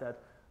realize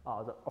that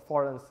the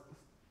affordance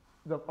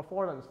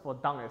for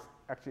done is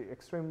actually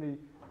extremely.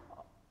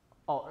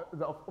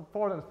 The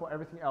affordance for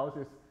everything else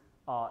is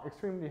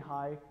extremely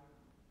high.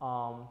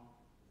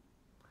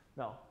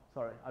 No,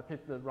 sorry, I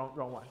picked the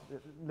wrong one.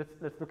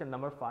 Let's look at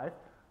number 5.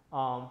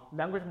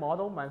 Language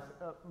model might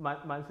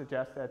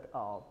suggest that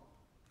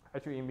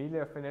actually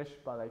immediately finish,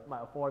 but like my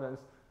affordance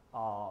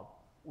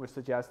would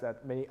suggest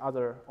that many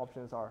other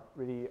options are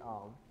really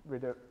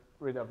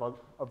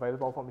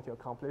available for me to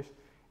accomplish.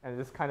 And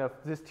these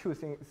two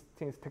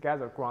things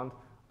together ground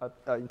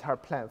an entire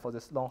plan for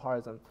this long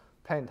horizon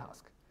planning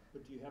task.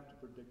 But do you have to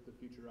predict the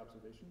future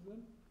observations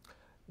then?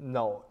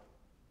 No.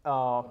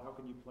 How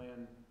can you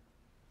plan,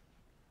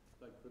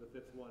 like for the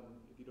 5th one,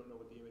 if you don't know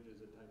what the image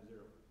is at time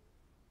 0?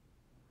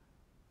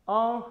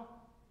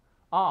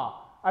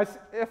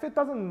 If it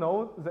doesn't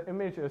know the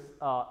images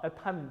at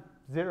time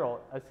 0,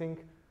 I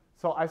think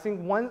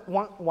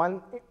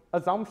one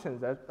assumption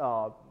that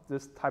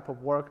this type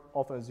of work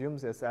often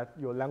assumes is that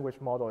your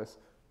language model is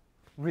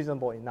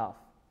reasonable enough,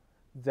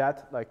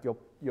 that like your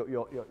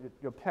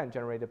plan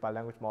generated by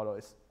language model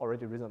is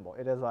already reasonable.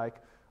 It is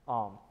like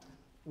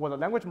what the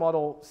language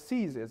model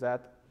sees is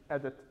that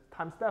at the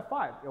time step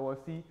 5, it will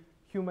see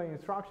human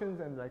instructions,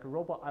 and like a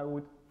robot, I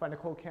would find a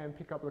Coke can,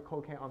 pick up the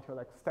Coke can until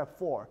like step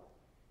 4.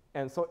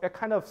 And so it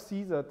kind of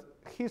sees a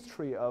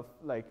history of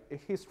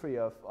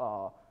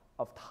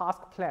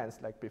task plans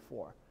like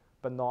before,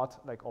 but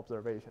not like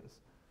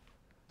observations.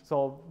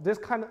 So this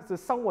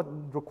somewhat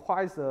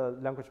requires the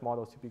language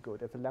models to be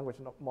good. If the language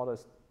model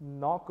is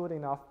not good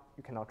enough,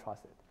 you cannot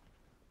trust it.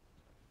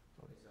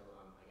 Okay, so I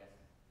guess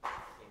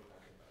same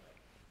question, but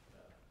like,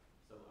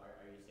 so are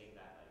you saying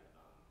that like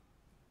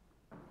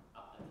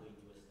up until you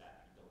do a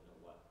step, you don't know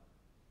what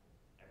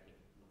the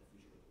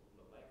future would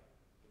look like,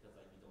 because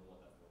like you don't know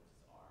what the forces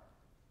are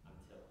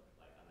until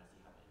like unless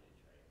you have an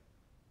image, right?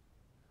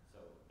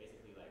 So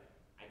basically, like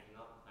I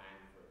cannot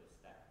plan for the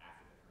step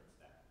after the current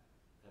step,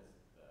 because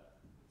the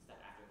step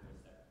after the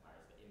current step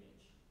requires the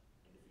image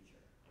in the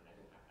future, and I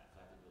don't have that, so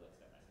I have to do like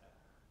step by step.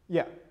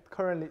 Yeah,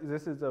 currently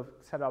this is the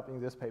setup in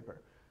this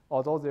paper,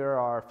 although there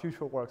are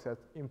future works that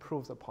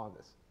improves upon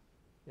this.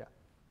 Yeah.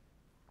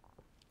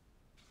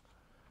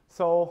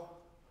 So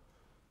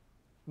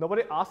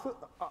nobody asked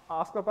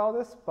about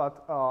this,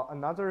 but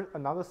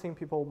another thing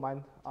people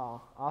might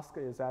ask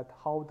is that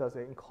how does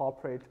it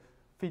incorporate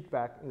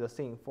feedback in the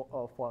scene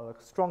for a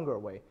stronger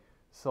way?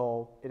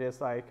 So it is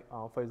like,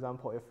 for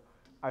example, if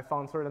I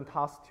found certain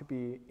tasks to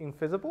be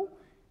infeasible,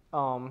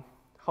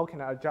 how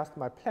can I adjust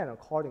my plan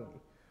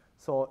accordingly?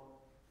 So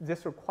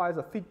this requires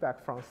a feedback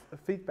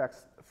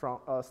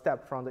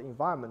step from the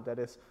environment that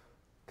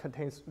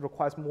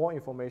requires more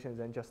information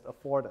than just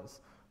affordance.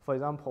 For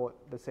example,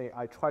 let's say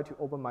I try to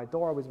open my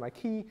door with my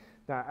key.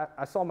 Then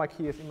I saw my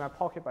key is in my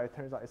pocket, but it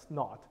turns out it's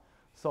not.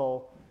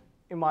 So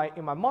in my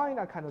mind,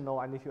 I kind of know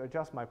I need to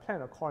adjust my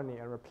plan accordingly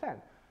and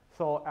replan.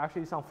 So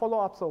actually, some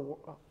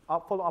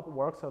follow-up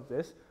works of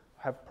this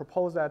have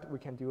proposed that we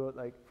can do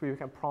like we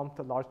can prompt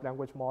the large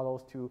language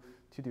models to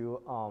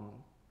do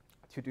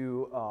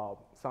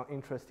some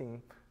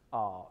interesting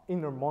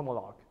inner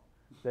monologue.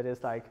 That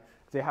is like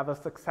they have a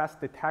success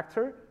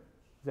detector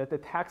that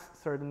detects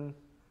certain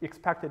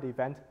expected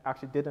event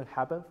actually didn't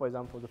happen. For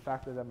example, the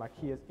fact that my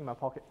key is in my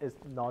pocket is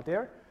not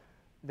there.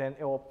 Then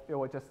it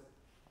will just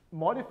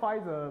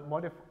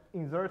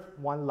insert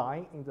one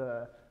line in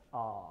the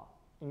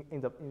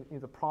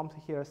prompt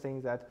here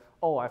saying that,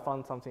 oh, I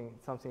found something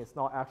is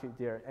not actually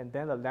there, and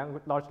then the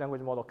large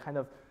language model kind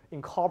of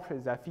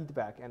incorporates that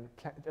feedback and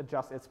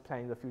adjusts its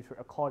plan in the future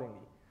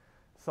accordingly.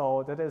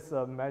 So that is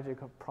the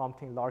magic of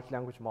prompting large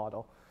language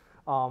model.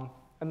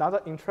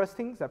 Another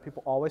interesting that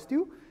people always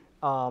do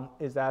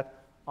is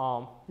that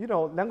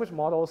language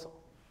models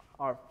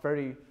are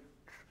very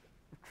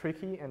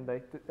tricky, and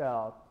they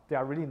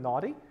are really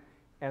naughty.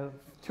 And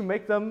to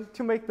make them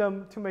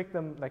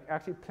like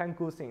actually plan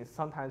good things,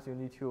 sometimes you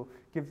need to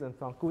give them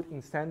some good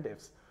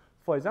incentives.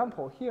 For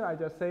example, here I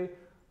just say,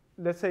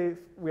 let's say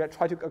we are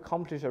trying to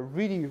accomplish a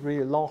really,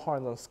 really long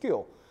horizontal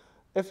skill.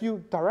 If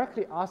you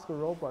directly ask a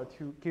robot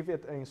to give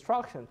it an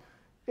instruction,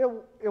 it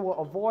will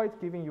avoid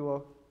giving you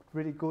a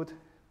really good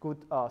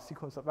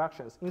sequence of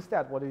actions.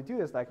 Instead, what you do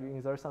is like you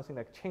insert something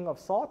like chain of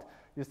thought.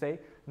 You say,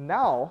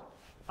 now,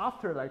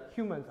 after like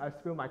humans, I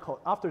spill my code.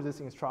 After this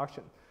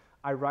instruction,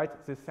 I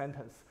write this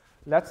sentence.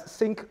 Let's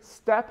think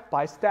step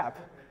by step.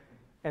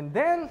 And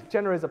then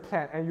generate a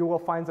plan, and you will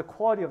find the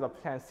quality of the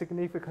plan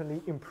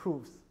significantly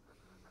improves.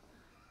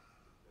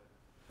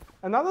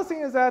 Another thing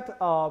is that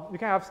you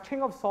can have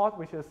chain of thought,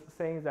 which is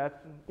saying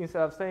that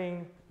instead of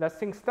saying, let's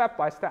think step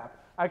by step,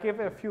 I give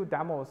it a few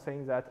demos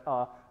saying that,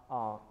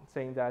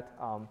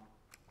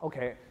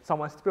 okay,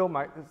 someone spilled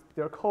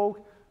their Coke,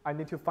 I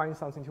need to find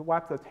something to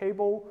wipe the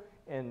table,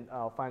 and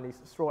finally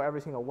throw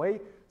everything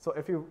away. So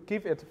if you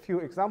give it a few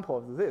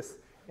examples of this,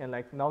 and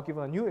like now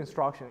given a new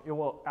instruction, it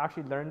will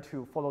actually learn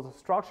to follow the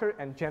structure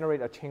and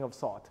generate a chain of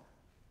thought,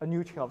 a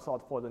new chain of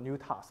thought for the new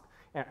task.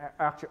 And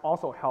actually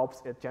also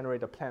helps it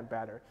generate a plan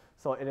better.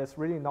 So it is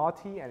really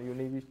naughty, and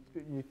you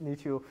need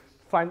to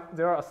find,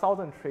 there are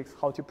 1,000 tricks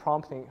how to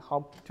prompt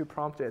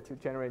it to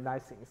generate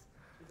nice things.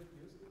 Is it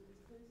used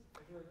these days? I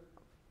feel like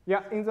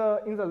Yeah,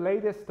 in the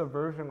latest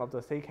version of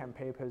the SACAN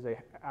paper, they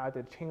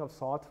added chain of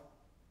thought,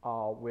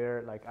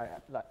 where like I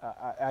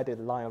added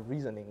line of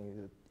reasoning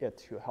in it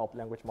to help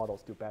language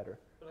models do better.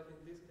 But like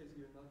in this case,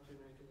 you're not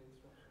generating an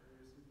instruction. You're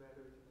just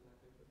evaluating the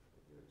language,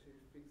 but you actually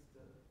fix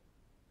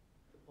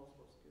the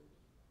possible skills.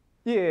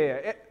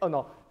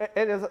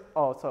 It is.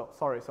 Oh, so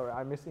sorry,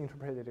 I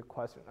misinterpreted the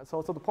question.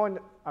 So the point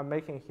I'm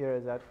making here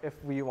is that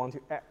if we want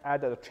to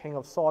add a chain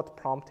of thought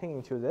prompting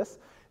into this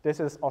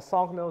is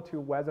orthogonal to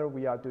whether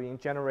we are doing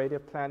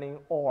generative planning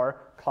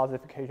or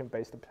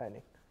classification-based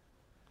planning.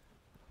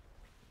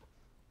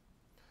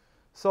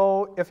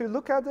 So if you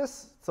look at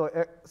this,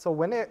 so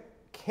when it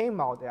came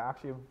out, it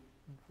actually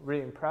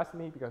really impressed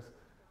me because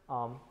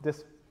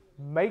this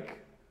make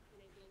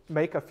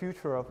a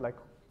future of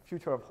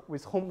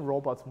with home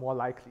robots more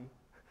likely,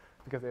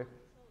 because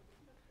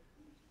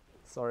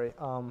sorry.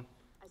 I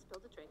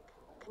spilled a drink.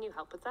 Can you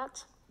help with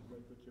that?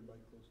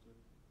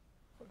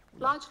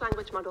 Large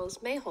language models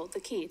may hold the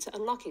key to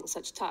unlocking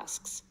such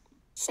tasks.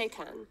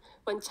 SACAN,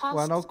 when tasks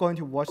We're not going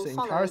to watch the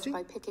entire followed thing.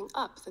 by picking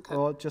up the Coke.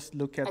 Or just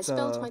look at I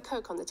spilled my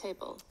Coke on the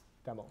table.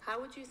 demo. How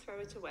would you throw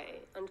it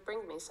away and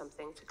bring me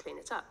something to clean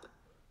it up?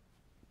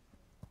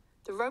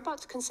 The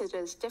robot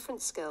considers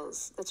different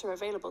skills that are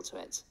available to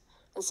it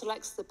and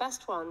selects the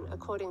best one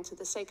according to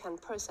the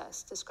SACAN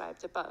process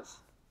described above.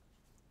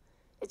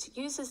 It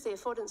uses the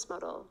affordance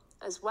model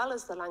as well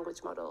as the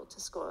language model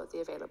to score the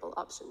available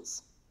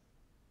options.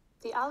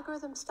 The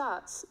algorithm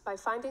starts by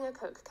finding a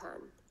Coke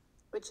can,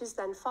 which is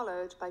then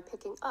followed by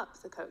picking up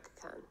the Coke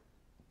can.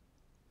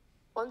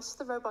 Once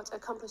the robot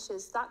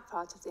accomplishes that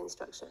part of the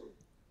instruction,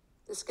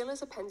 the skill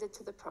is appended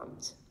to the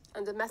prompt,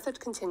 and the method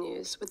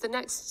continues with the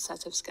next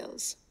set of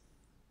skills.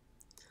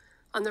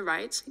 On the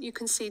right, you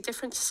can see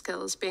different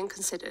skills being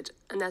considered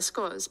and their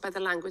scores by the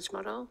language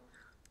model,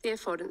 the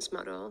affordance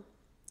model,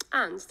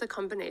 and the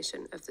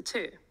combination of the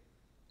two.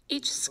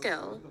 Each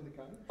skill,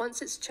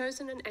 once it's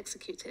chosen and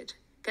executed,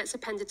 gets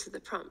appended to the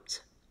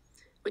prompt,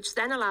 which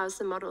then allows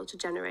the model to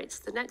generate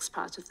the next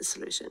part of the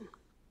solution.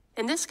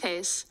 In this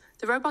case,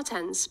 the robot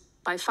ends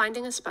by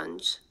finding a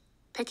sponge,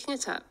 picking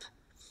it up,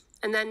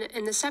 and then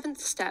in the 7th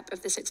step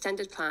of this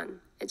extended plan,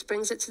 it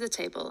brings it to the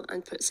table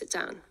and puts it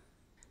down.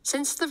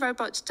 Since the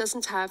robot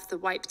doesn't have the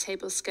wipe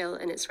table skill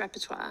in its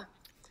repertoire,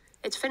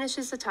 it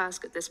finishes the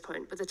task at this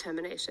point with a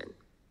termination.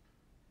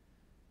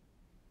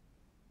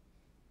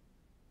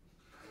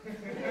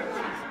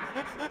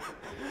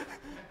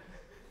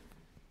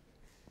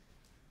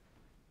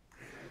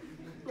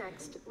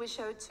 Next, we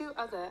show 2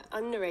 other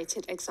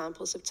unnarrated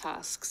examples of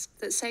tasks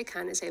that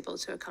SACAN is able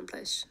to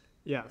accomplish.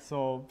 Yeah,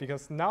 so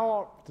because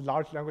now the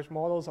large language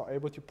models are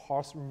able to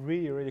parse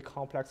really, really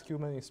complex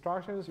human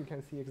instructions. You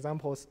can see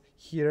examples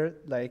here,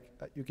 like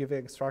you give an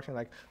instruction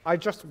like, I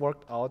just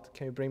worked out,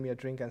 can you bring me a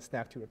drink and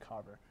snack to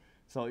recover?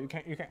 So you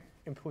can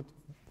input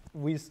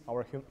with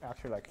our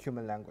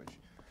human language.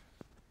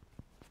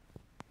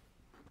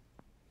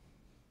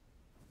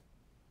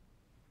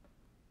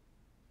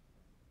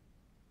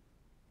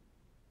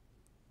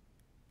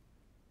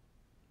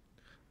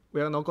 We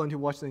are not going to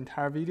watch the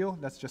entire video.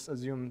 Let's just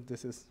assume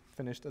this is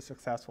finished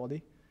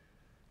successfully.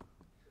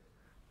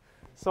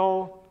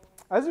 So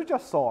as you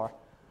just saw,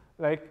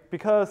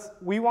 because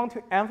we want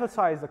to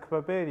emphasize the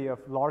capability of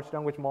large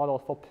language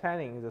models for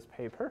planning in this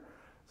paper,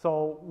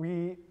 so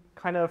we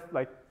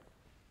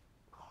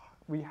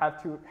we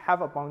have to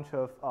have a bunch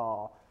of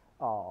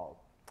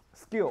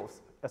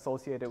skills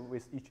associated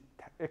with each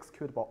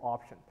executable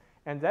option.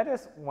 And that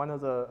is one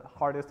of the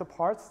hardest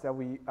parts that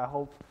I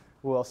hope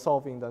will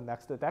solve in the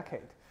next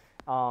decade.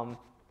 And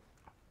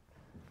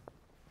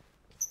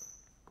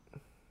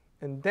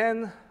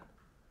then I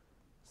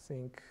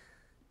think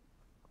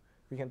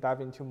we can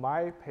dive into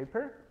my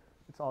paper.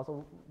 It's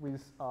also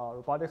with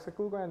robotics at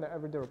Google and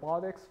everyday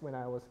robotics when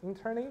I was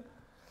interning.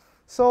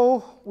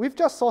 So we've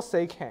just saw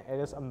SayCan. It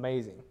is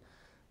amazing.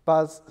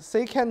 But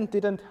SayCan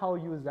didn't tell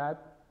you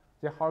that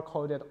they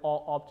hard-coded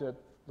all object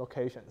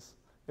locations.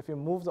 If you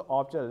move the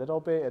object a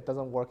little bit, it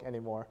doesn't work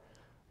anymore.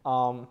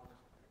 And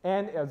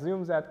it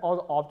assumes that all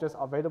the objects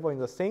are available in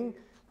the scene.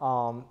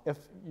 If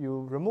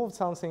you remove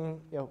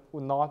something, it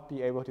will not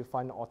be able to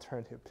find an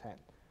alternative plan.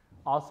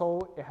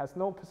 Also, it has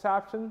no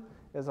perception.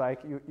 It's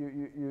like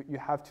you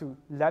have to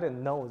let it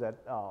know that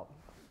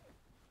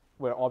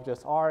where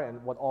objects are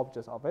and what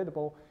objects are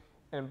available.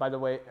 And by the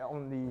way, it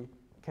only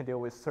can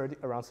deal with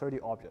around 30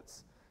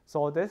 objects.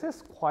 So this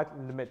is quite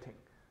limiting.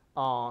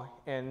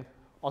 And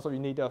also you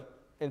need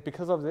and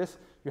because of this,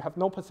 you have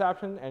no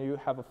perception and you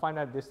have a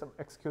finite list of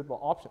executable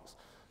options.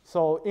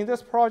 So in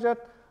this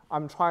project,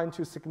 I'm trying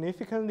to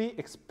significantly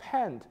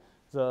expand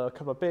the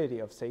capability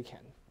of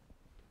SayCan.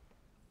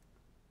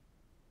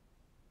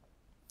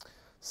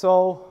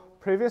 So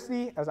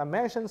previously, as I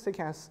mentioned,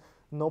 SayCan has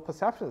no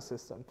perception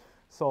system.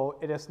 So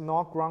it is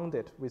not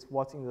grounded with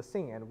what's in the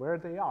scene and where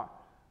they are.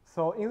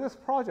 So in this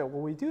project,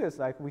 what we do is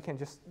like we can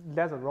just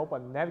let the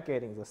robot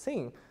navigate in the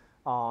scene,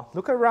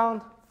 look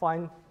around,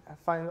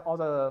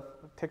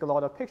 take a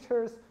lot of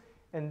pictures,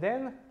 and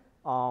then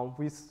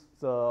with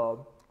the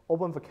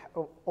open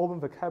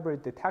vocabulary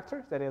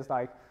detector, that is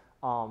like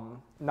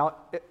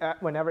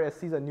whenever it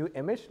sees a new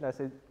image, let's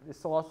say it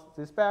saw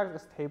this bag,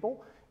 this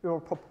table, it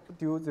will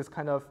do this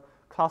kind of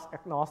class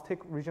agnostic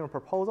regional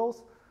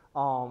proposals,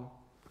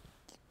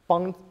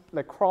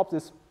 crop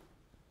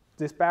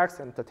these bags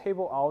and the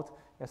table out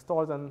and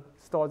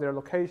store their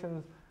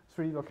locations,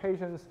 3D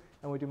locations,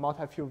 and we do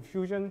multi-field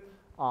fusion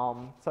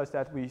such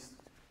that we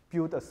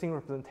build a scene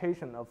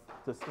representation of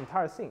this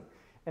entire scene.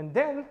 And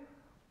then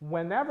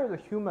whenever the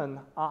human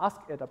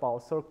asks it about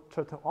a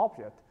certain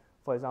object,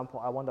 for example,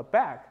 I want a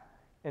bag,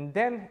 and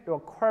then it will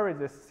query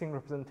this scene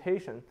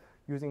representation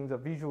using the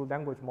visual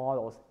language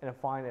models and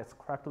find its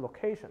correct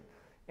location,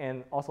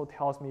 and also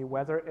tells me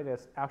whether it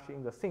is actually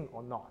in the scene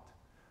or not.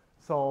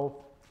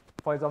 So,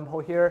 for example,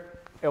 here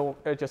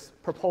it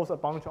just propose a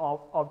bunch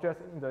of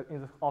objects in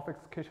the office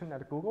kitchen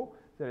at Google.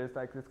 There is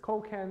like this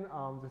Coke can,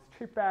 this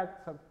chip bag,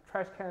 some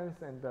trash cans,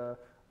 and the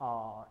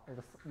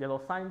yellow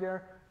sign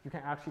there. You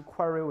can actually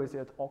query with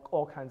it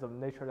all kinds of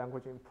natural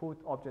language input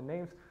object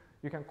names.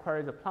 You can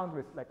query the plant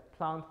with like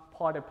plant,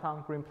 potted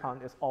plant, green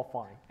plant is all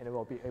fine, and it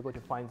will be able to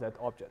find that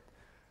object.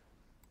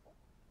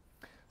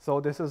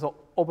 So this is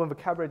open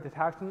vocabulary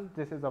detection.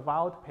 This is a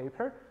Wild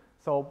paper.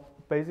 So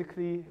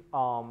basically,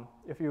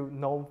 if you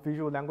know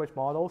visual language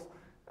models,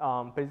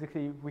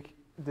 basically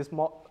this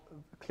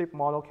CLIP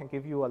model can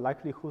give you a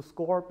likelihood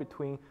score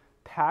between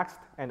text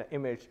and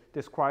image,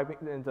 describing,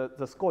 and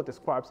the score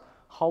describes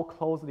how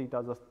closely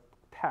does the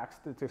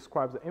text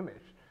describe the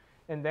image.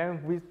 And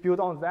then we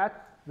build on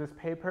that. This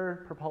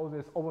paper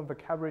proposes open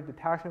vocabulary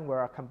detection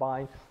where I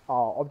combine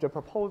object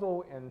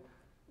proposal and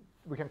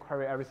we can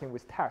query everything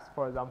with text.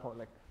 For example,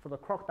 like for the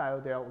crocodile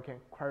there, we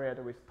can query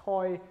it with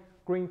toy,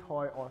 green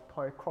toy, or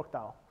toy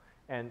crocodile.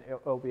 And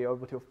it will be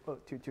able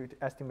to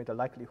estimate the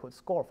likelihood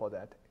score for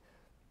that.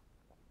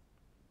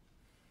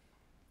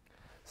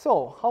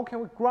 So how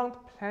can we ground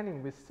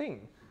planning with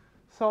scene?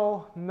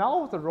 So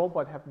now the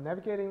robot have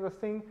navigating the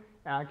scene,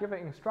 and I give an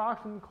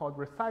instruction called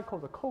recycle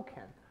the Coke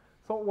can.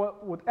 So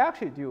what would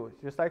actually do,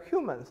 just like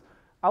humans,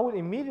 I would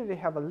immediately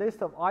have a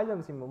list of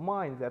items in my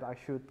mind that I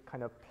should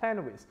kind of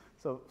plan with.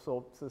 So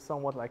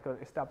somewhat like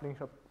establishing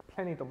a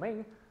planning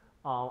domain.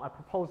 I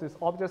propose these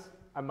objects.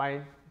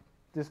 My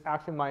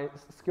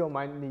skill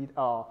might need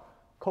a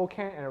Coke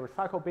can and a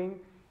recycle bin.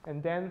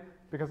 And then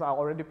because I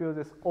already built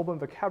this open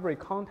vocabulary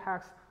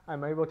context,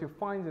 I'm able to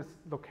find this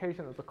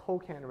location of the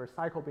Coke can and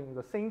recycle bin in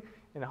the scene,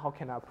 and how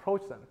can I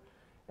approach them.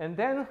 And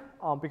then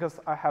because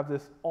I have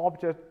this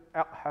object,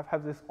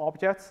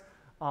 objects,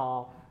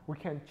 we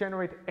can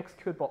generate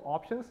executable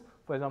options.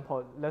 For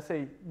example, let's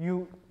say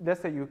you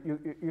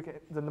can,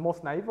 the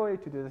most naive way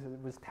to do this is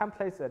with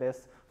templates. That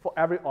is, for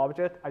every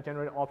object, I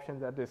generate an option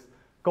that is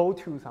go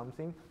to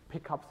something,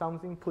 pick up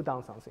something, put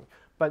down something.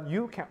 But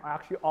you can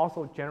actually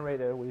also generate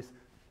it with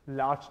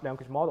large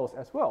language models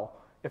as well,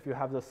 if you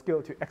have the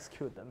skill to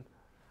execute them.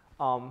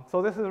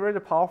 So this is really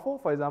powerful.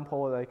 For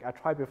example, like I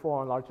tried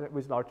before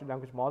with large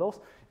language models.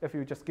 If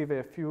you just give it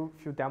a few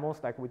demos,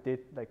 like we did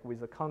like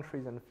with the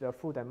countries and the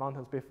food and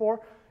mountains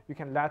before, you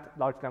can let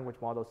large language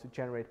models to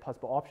generate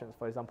possible options.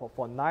 For example,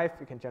 for a knife,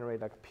 you can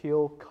generate like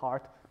peel,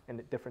 cut,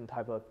 and different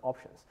type of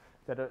options.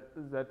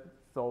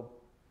 So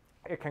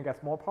it can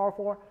get more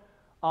powerful.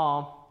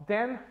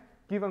 Then,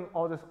 given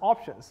all these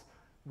options,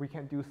 we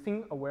can do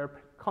scene-aware,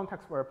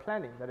 context-aware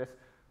planning. That is,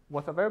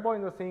 what's available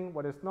in the scene,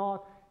 what is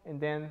not, and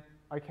then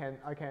I can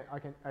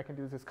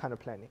do this kind of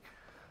planning.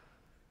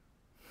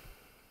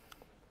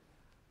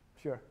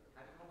 Sure.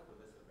 How do you come up with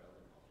a list of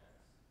relevant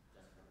objects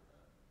just from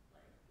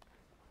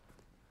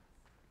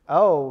the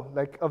Oh,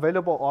 like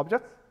available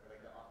objects?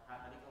 how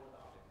do you come with the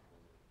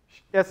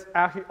object? It's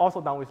actually also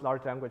done with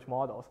large language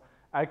models.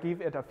 I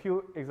give it a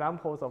few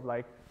examples of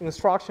like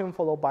instruction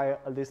followed by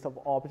a list of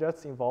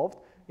objects involved,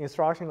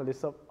 instruction, a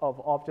list of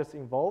objects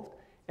involved,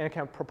 and it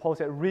can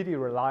propose it really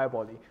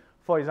reliably.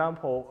 for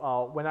example,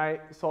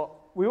 so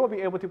we will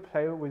be able to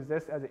play with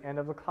this at the end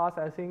of the class,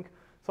 I think.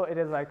 So it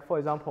is like, for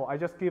example, I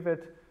just give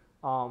it,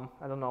 I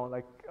don't know,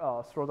 like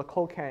throw the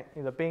code can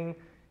in the bin,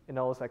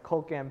 it's like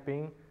code can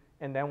bin.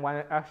 And then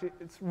when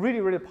it's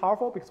really, really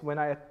powerful because when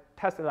I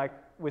test it like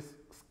with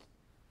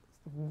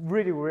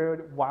really,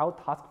 really wild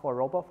task for a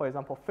robot, for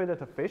example, fillet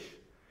a fish,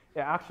 it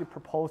actually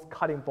proposed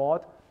cutting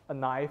board, a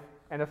knife,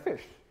 and a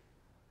fish.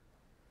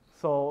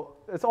 So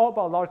it's all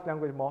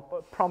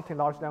about prompting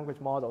large language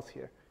models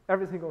here.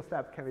 Every single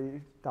step can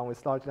be done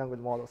with large language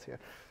models here.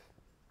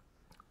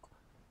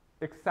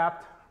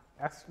 Except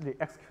actually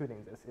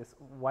executing this is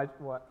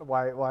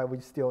why we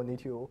still need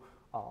to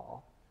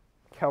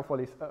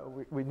carefully,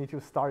 we need to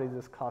study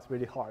this class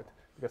really hard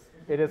because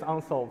it is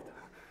unsolved.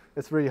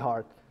 It's really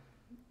hard.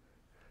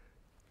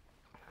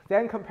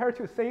 Then compared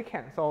to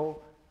SACAN,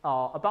 so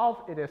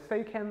above it is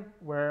SACAN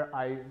where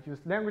I use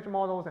language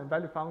models and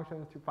value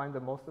functions to find the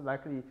most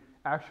likely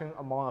action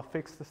among a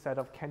fixed set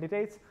of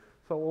candidates.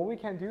 So what we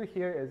can do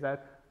here is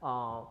that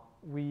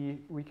we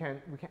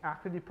can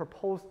actually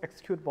propose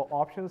executable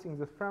options in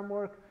this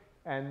framework,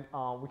 and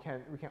we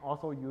can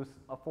also use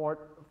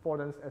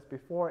affordance as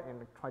before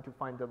and try to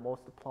find the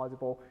most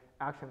plausible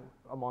action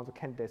among the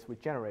candidates we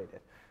generated.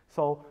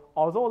 So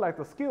although like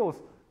the skills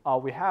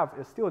we have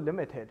is still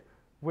limited,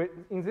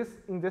 in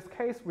this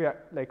case we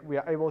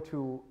are able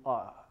to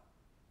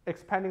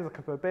expanding the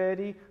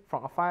capability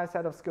from a finite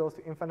set of skills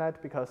to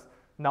infinite because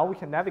now we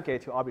can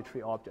navigate to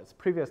arbitrary objects.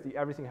 Previously,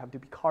 everything had to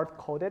be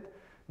hard-coded.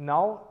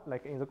 Now,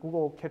 like in the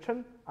Google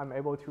Kitchen, I'm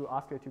able to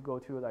ask you to go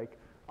to like,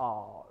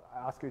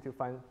 ask you to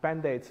find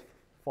Band-Aids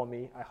for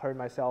me. I heard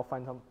myself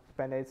find some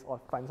Band-Aids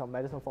or find some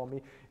medicine for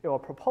me. It will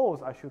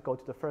propose I should go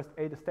to the first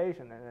aid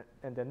station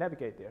and then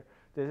navigate there.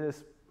 This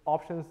is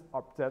options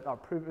that are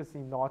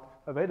previously not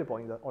available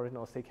in the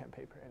original SACAN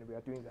paper, and we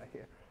are doing that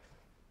here.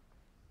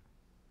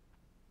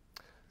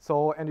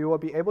 So, and you will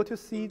be able to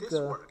see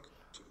work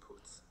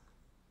inputs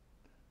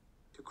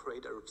to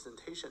create a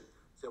representation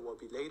that will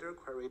be later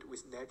queried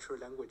with natural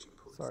language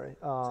inputs. Sorry,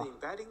 the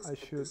embeddings I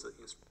should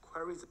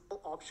query the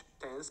option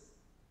stands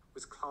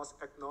with class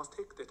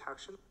agnostic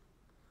detection.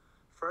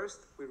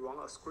 First, we run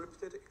a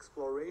scripted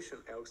exploration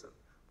algorithm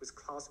with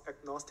class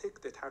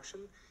agnostic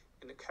detection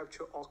and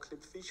capture all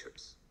clip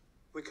features.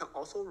 We can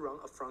also run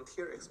a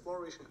frontier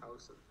exploration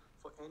algorithm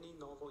for any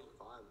novel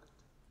environment.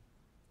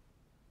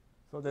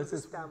 So this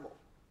is demo.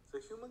 The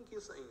human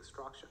gives an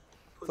instruction.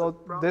 So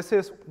this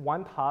is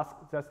one task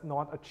that's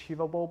not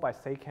achievable by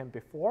SACAN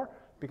before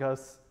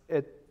because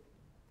it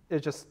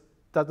just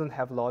doesn't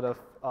have a lot of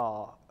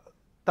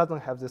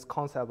doesn't have this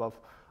concept of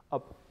a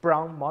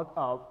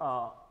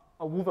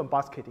woven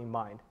basket in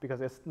mind because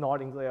it's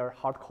not in their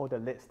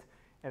hard-coded list.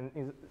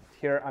 And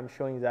here I'm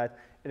showing that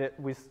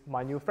with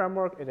my new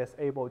framework, it is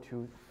able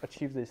to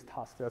achieve this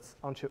task that's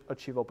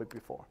unachievable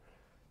before.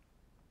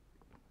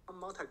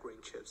 Multi-grain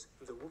chips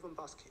in the woven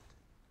basket.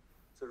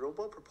 The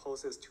robot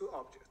proposes two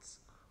objects,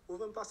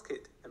 woven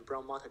basket and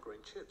brown multi-grain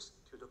chips,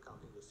 to look out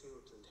in the scene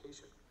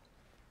representation.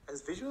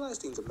 As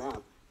visualized in the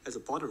map at the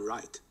bottom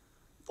right,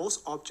 both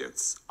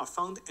objects are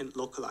found and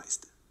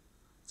localized.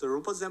 The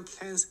robot then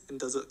plans and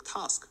does a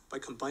task by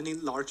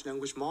combining large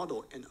language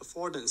model and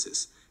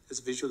affordances as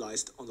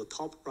visualized on the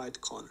top right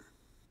corner.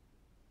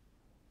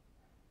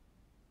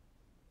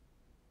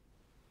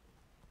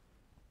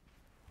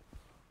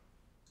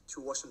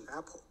 To wash an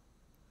apple,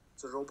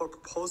 the robot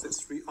proposes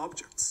three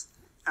objects: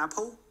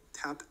 apple,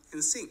 tap,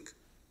 and sink.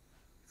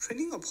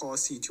 Training a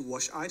policy to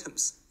wash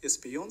items is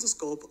beyond the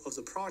scope of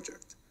the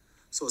project,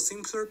 so a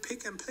simpler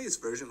pick-and-place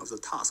version of the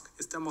task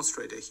is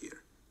demonstrated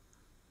here.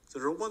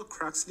 The robot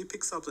correctly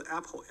picks up the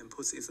apple and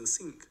puts it in the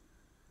sink.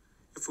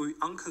 If we are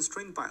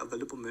unconstrained by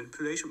available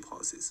manipulation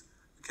policies,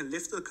 we can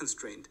lift the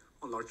constraint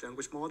on large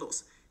language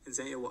models, and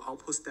then it will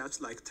output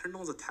steps like turn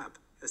on the tap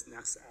as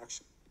next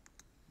action.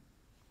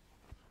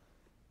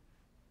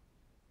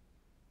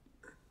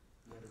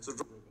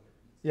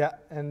 Yeah,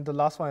 and the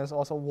last one is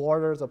also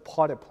water the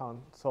potted plant.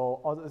 So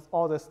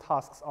all these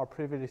tasks are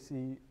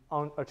previously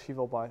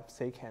unachievable by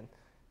SACAN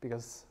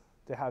because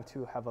they have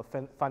to have a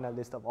finite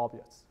list of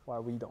objects,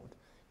 while we don't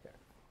here.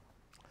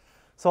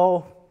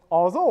 So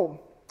although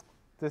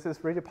this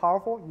is really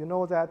powerful, you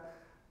know that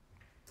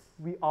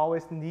we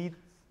always need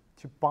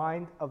to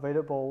bind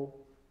available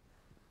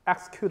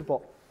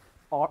executable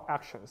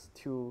actions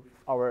to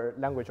our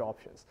language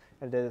options.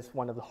 And that is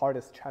one of the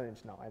hardest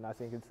challenges now, and I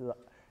think it's the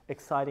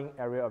exciting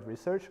area of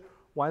research.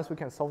 Once we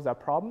can solve that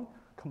problem,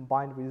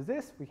 combined with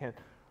this, we can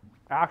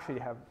actually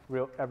have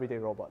real everyday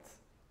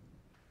robots.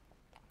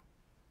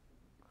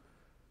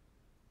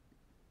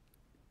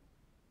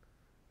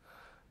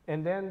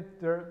 And then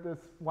there's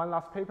one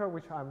last paper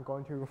which I'm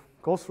going to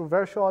go through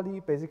very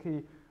shortly.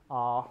 Basically,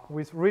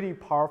 with really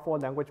powerful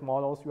language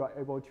models, you are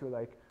able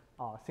to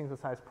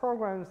synthesize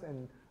programs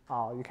and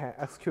you can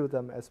execute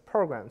them as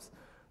programs.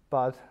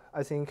 But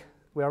I think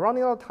we are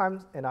running out of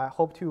time, and I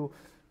hope to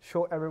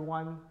show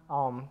everyone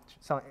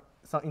some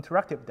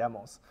interactive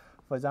demos.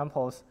 For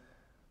example,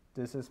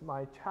 this is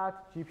my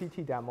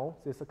ChatGPT demo.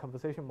 This is a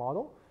conversation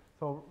model.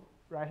 So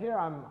right here,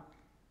 I'm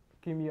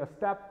give me a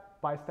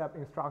step-by-step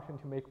instruction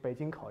to make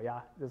Beijing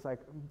Kaoya. Just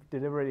like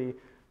deliberately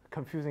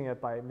confusing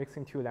it by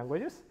mixing two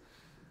languages.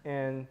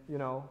 And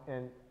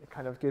and it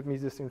kind of give me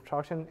this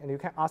instruction, and you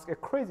can ask a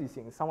crazy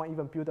thing. Someone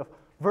even built a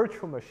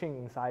virtual machine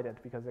inside it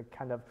because it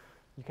kind of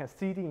you can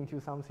CD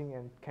into something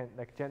and can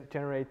like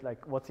generate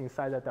like what's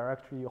inside the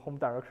directory, your home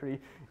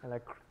directory, and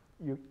like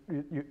you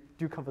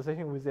do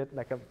conversation with it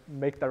like a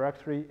make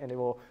directory, and it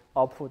will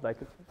output like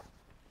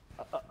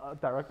a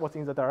direct what's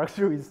in the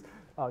directory is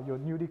your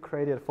newly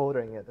created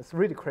folder in it. It's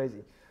really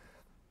crazy.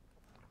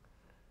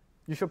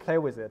 You should play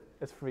with it.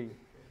 It's free.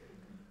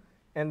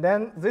 And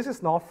then this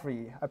is not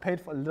free. I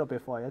paid for a little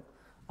bit for it.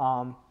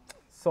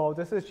 So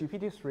this is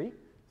GPT-3.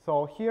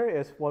 So here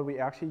is what we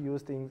actually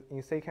used in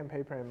second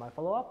paper in my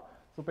follow-up.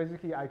 So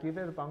basically, I give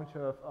it a bunch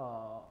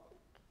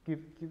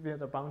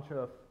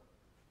of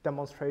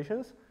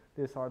demonstrations.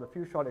 These are the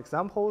few short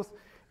examples.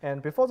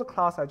 And before the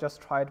class, I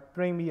just tried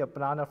bring me a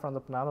banana from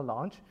the banana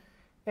launch,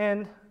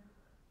 and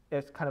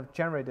it kind of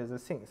generated the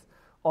things.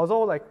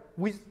 Although in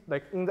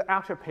the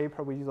actual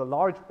paper, we use a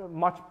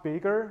much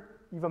bigger,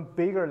 even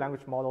bigger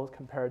language models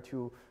compared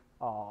to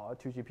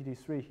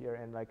GPT-3 here,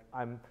 and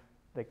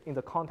in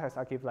the context,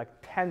 I give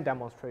 10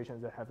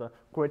 demonstrations that have a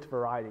great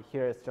variety.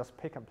 Here it's just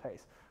pick and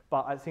place,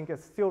 but I think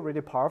it's still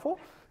really powerful.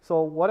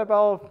 So what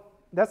about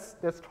let's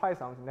try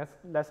something. Let's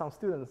let some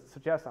students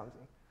suggest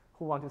something.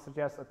 Who want to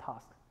suggest a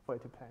task for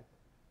it to plan?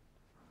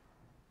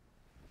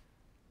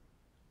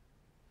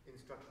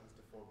 Instructions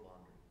to fold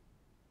laundry.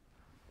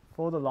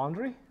 Fold the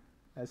laundry?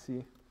 Let's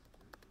see.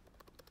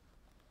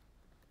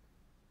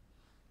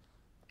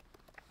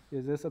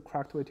 Is this a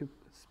correct way to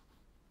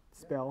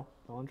spell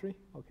laundry?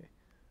 Okay.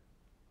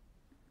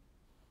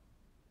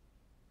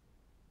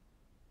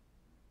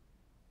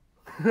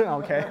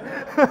 Okay.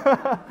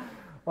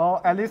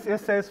 Well, at least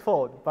it says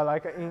fold, but yeah. I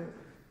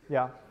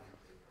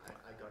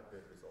got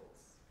good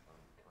results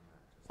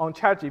on that. On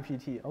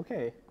ChatGPT,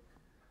 okay.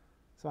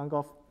 So I'm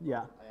going, yeah. I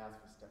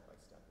asked for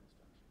step-by-step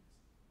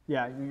instructions.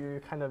 Yeah,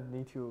 you kind of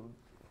need to,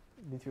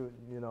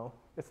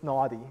 it's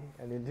naughty,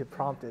 and you need to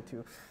prompt it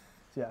to.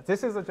 Yeah,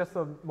 this is just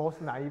the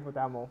most naive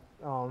demo.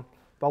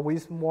 But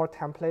with more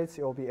templates,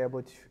 it will be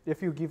able to,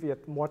 if you give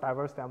it more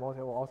diverse demos,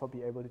 it will also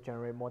be able to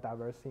generate more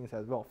diverse things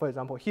as well. For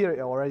example, here it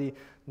already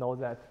knows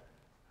that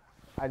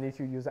I need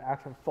to use the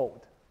action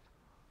fold.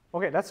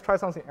 Okay, let's try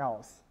something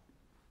else.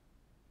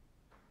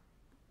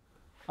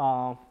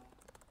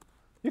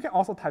 You can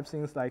also type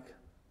things like,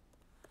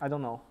 I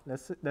don't know,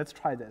 let's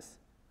try this.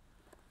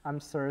 I'm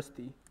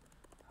thirsty,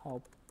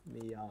 help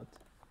me out.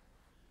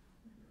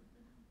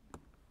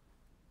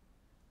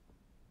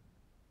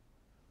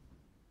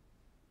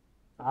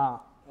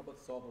 How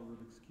about solve a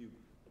Rubik's Cube?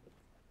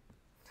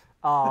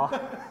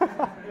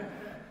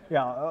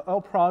 Yeah, I'll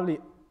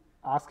probably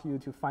ask you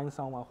to find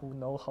someone who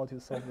knows how to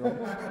solve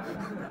Rubik's Cube.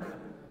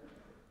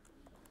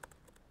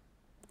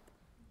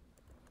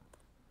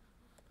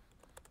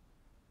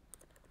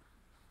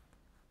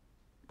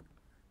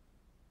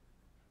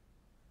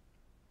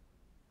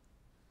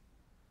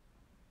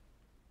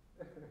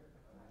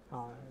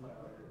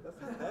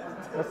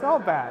 That's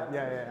not bad.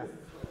 Yeah.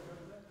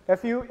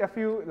 If you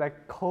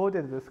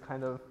coded this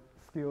kind of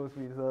skills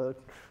with a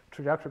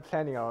trajectory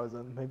planning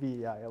algorithm,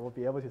 maybe it will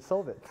be able to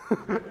solve it.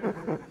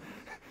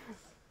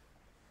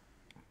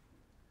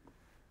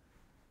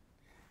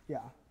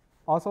 Yeah.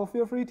 Also,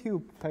 feel free to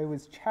play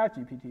with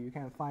ChatGPT. You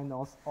can find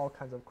all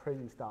kinds of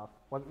crazy stuff.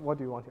 What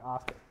do you want to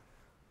ask it?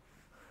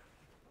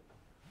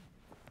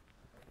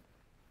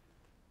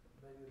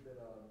 Maybe a bit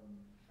out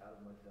of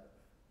my depth,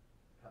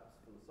 perhaps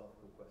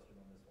philosophical question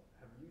on this one.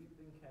 Have you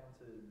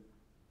encountered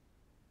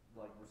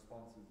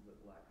responses that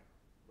lack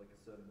a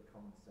certain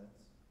common sense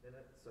in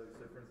it? So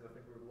for instance, I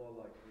think with a lot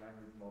of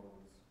language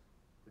models,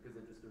 because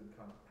they're just doing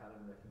kind of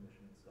pattern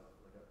recognition and stuff.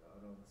 I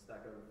don't know,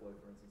 Stack Overflow,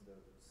 for instance,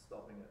 they're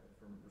stopping it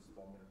from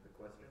responding to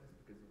questions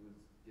because it was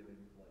giving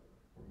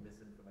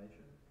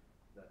misinformation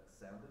that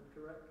sounded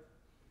correct.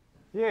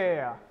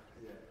 Yeah.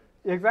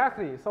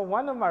 Exactly. So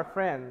one of my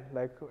friends,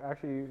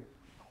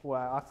 who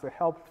I asked for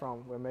help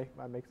from when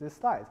I make these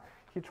slides,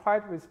 he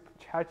tried with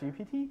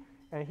ChatGPT,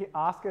 and he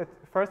asked it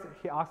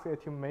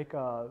to make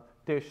a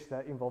dish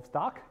that involves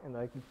duck, and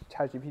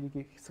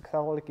ChatGPT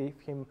successfully gave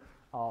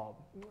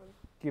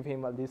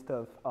him a list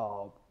of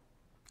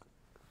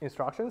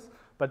instructions.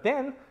 But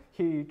then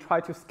he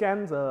tried to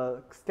scam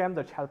the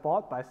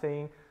chatbot by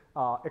saying,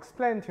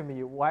 "Explain to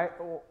me why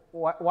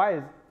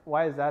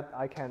is that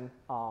I can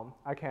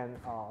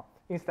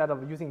instead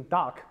of using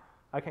duck,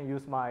 I can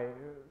use my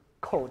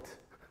coat."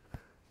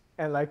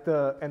 And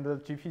the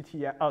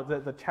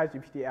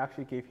ChatGPT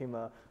actually gave him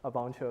a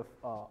bunch of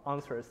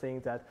answers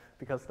saying that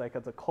because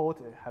the coat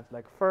has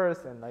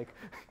furs and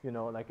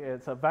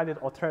it's a valid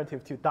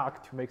alternative to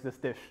duck to make this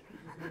dish.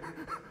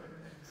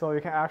 So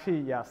you can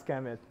actually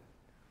scam it.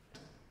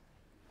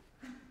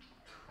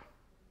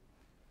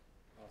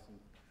 Awesome.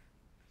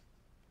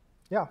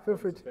 Yeah, feel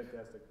free to.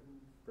 Fantastic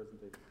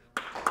presentation.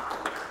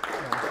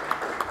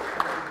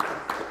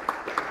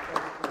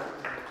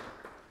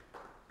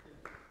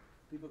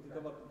 Yeah. People can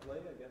come up and play,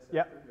 I guess.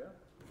 Yeah. after, yeah.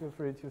 Feel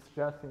free to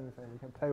suggest things and you can play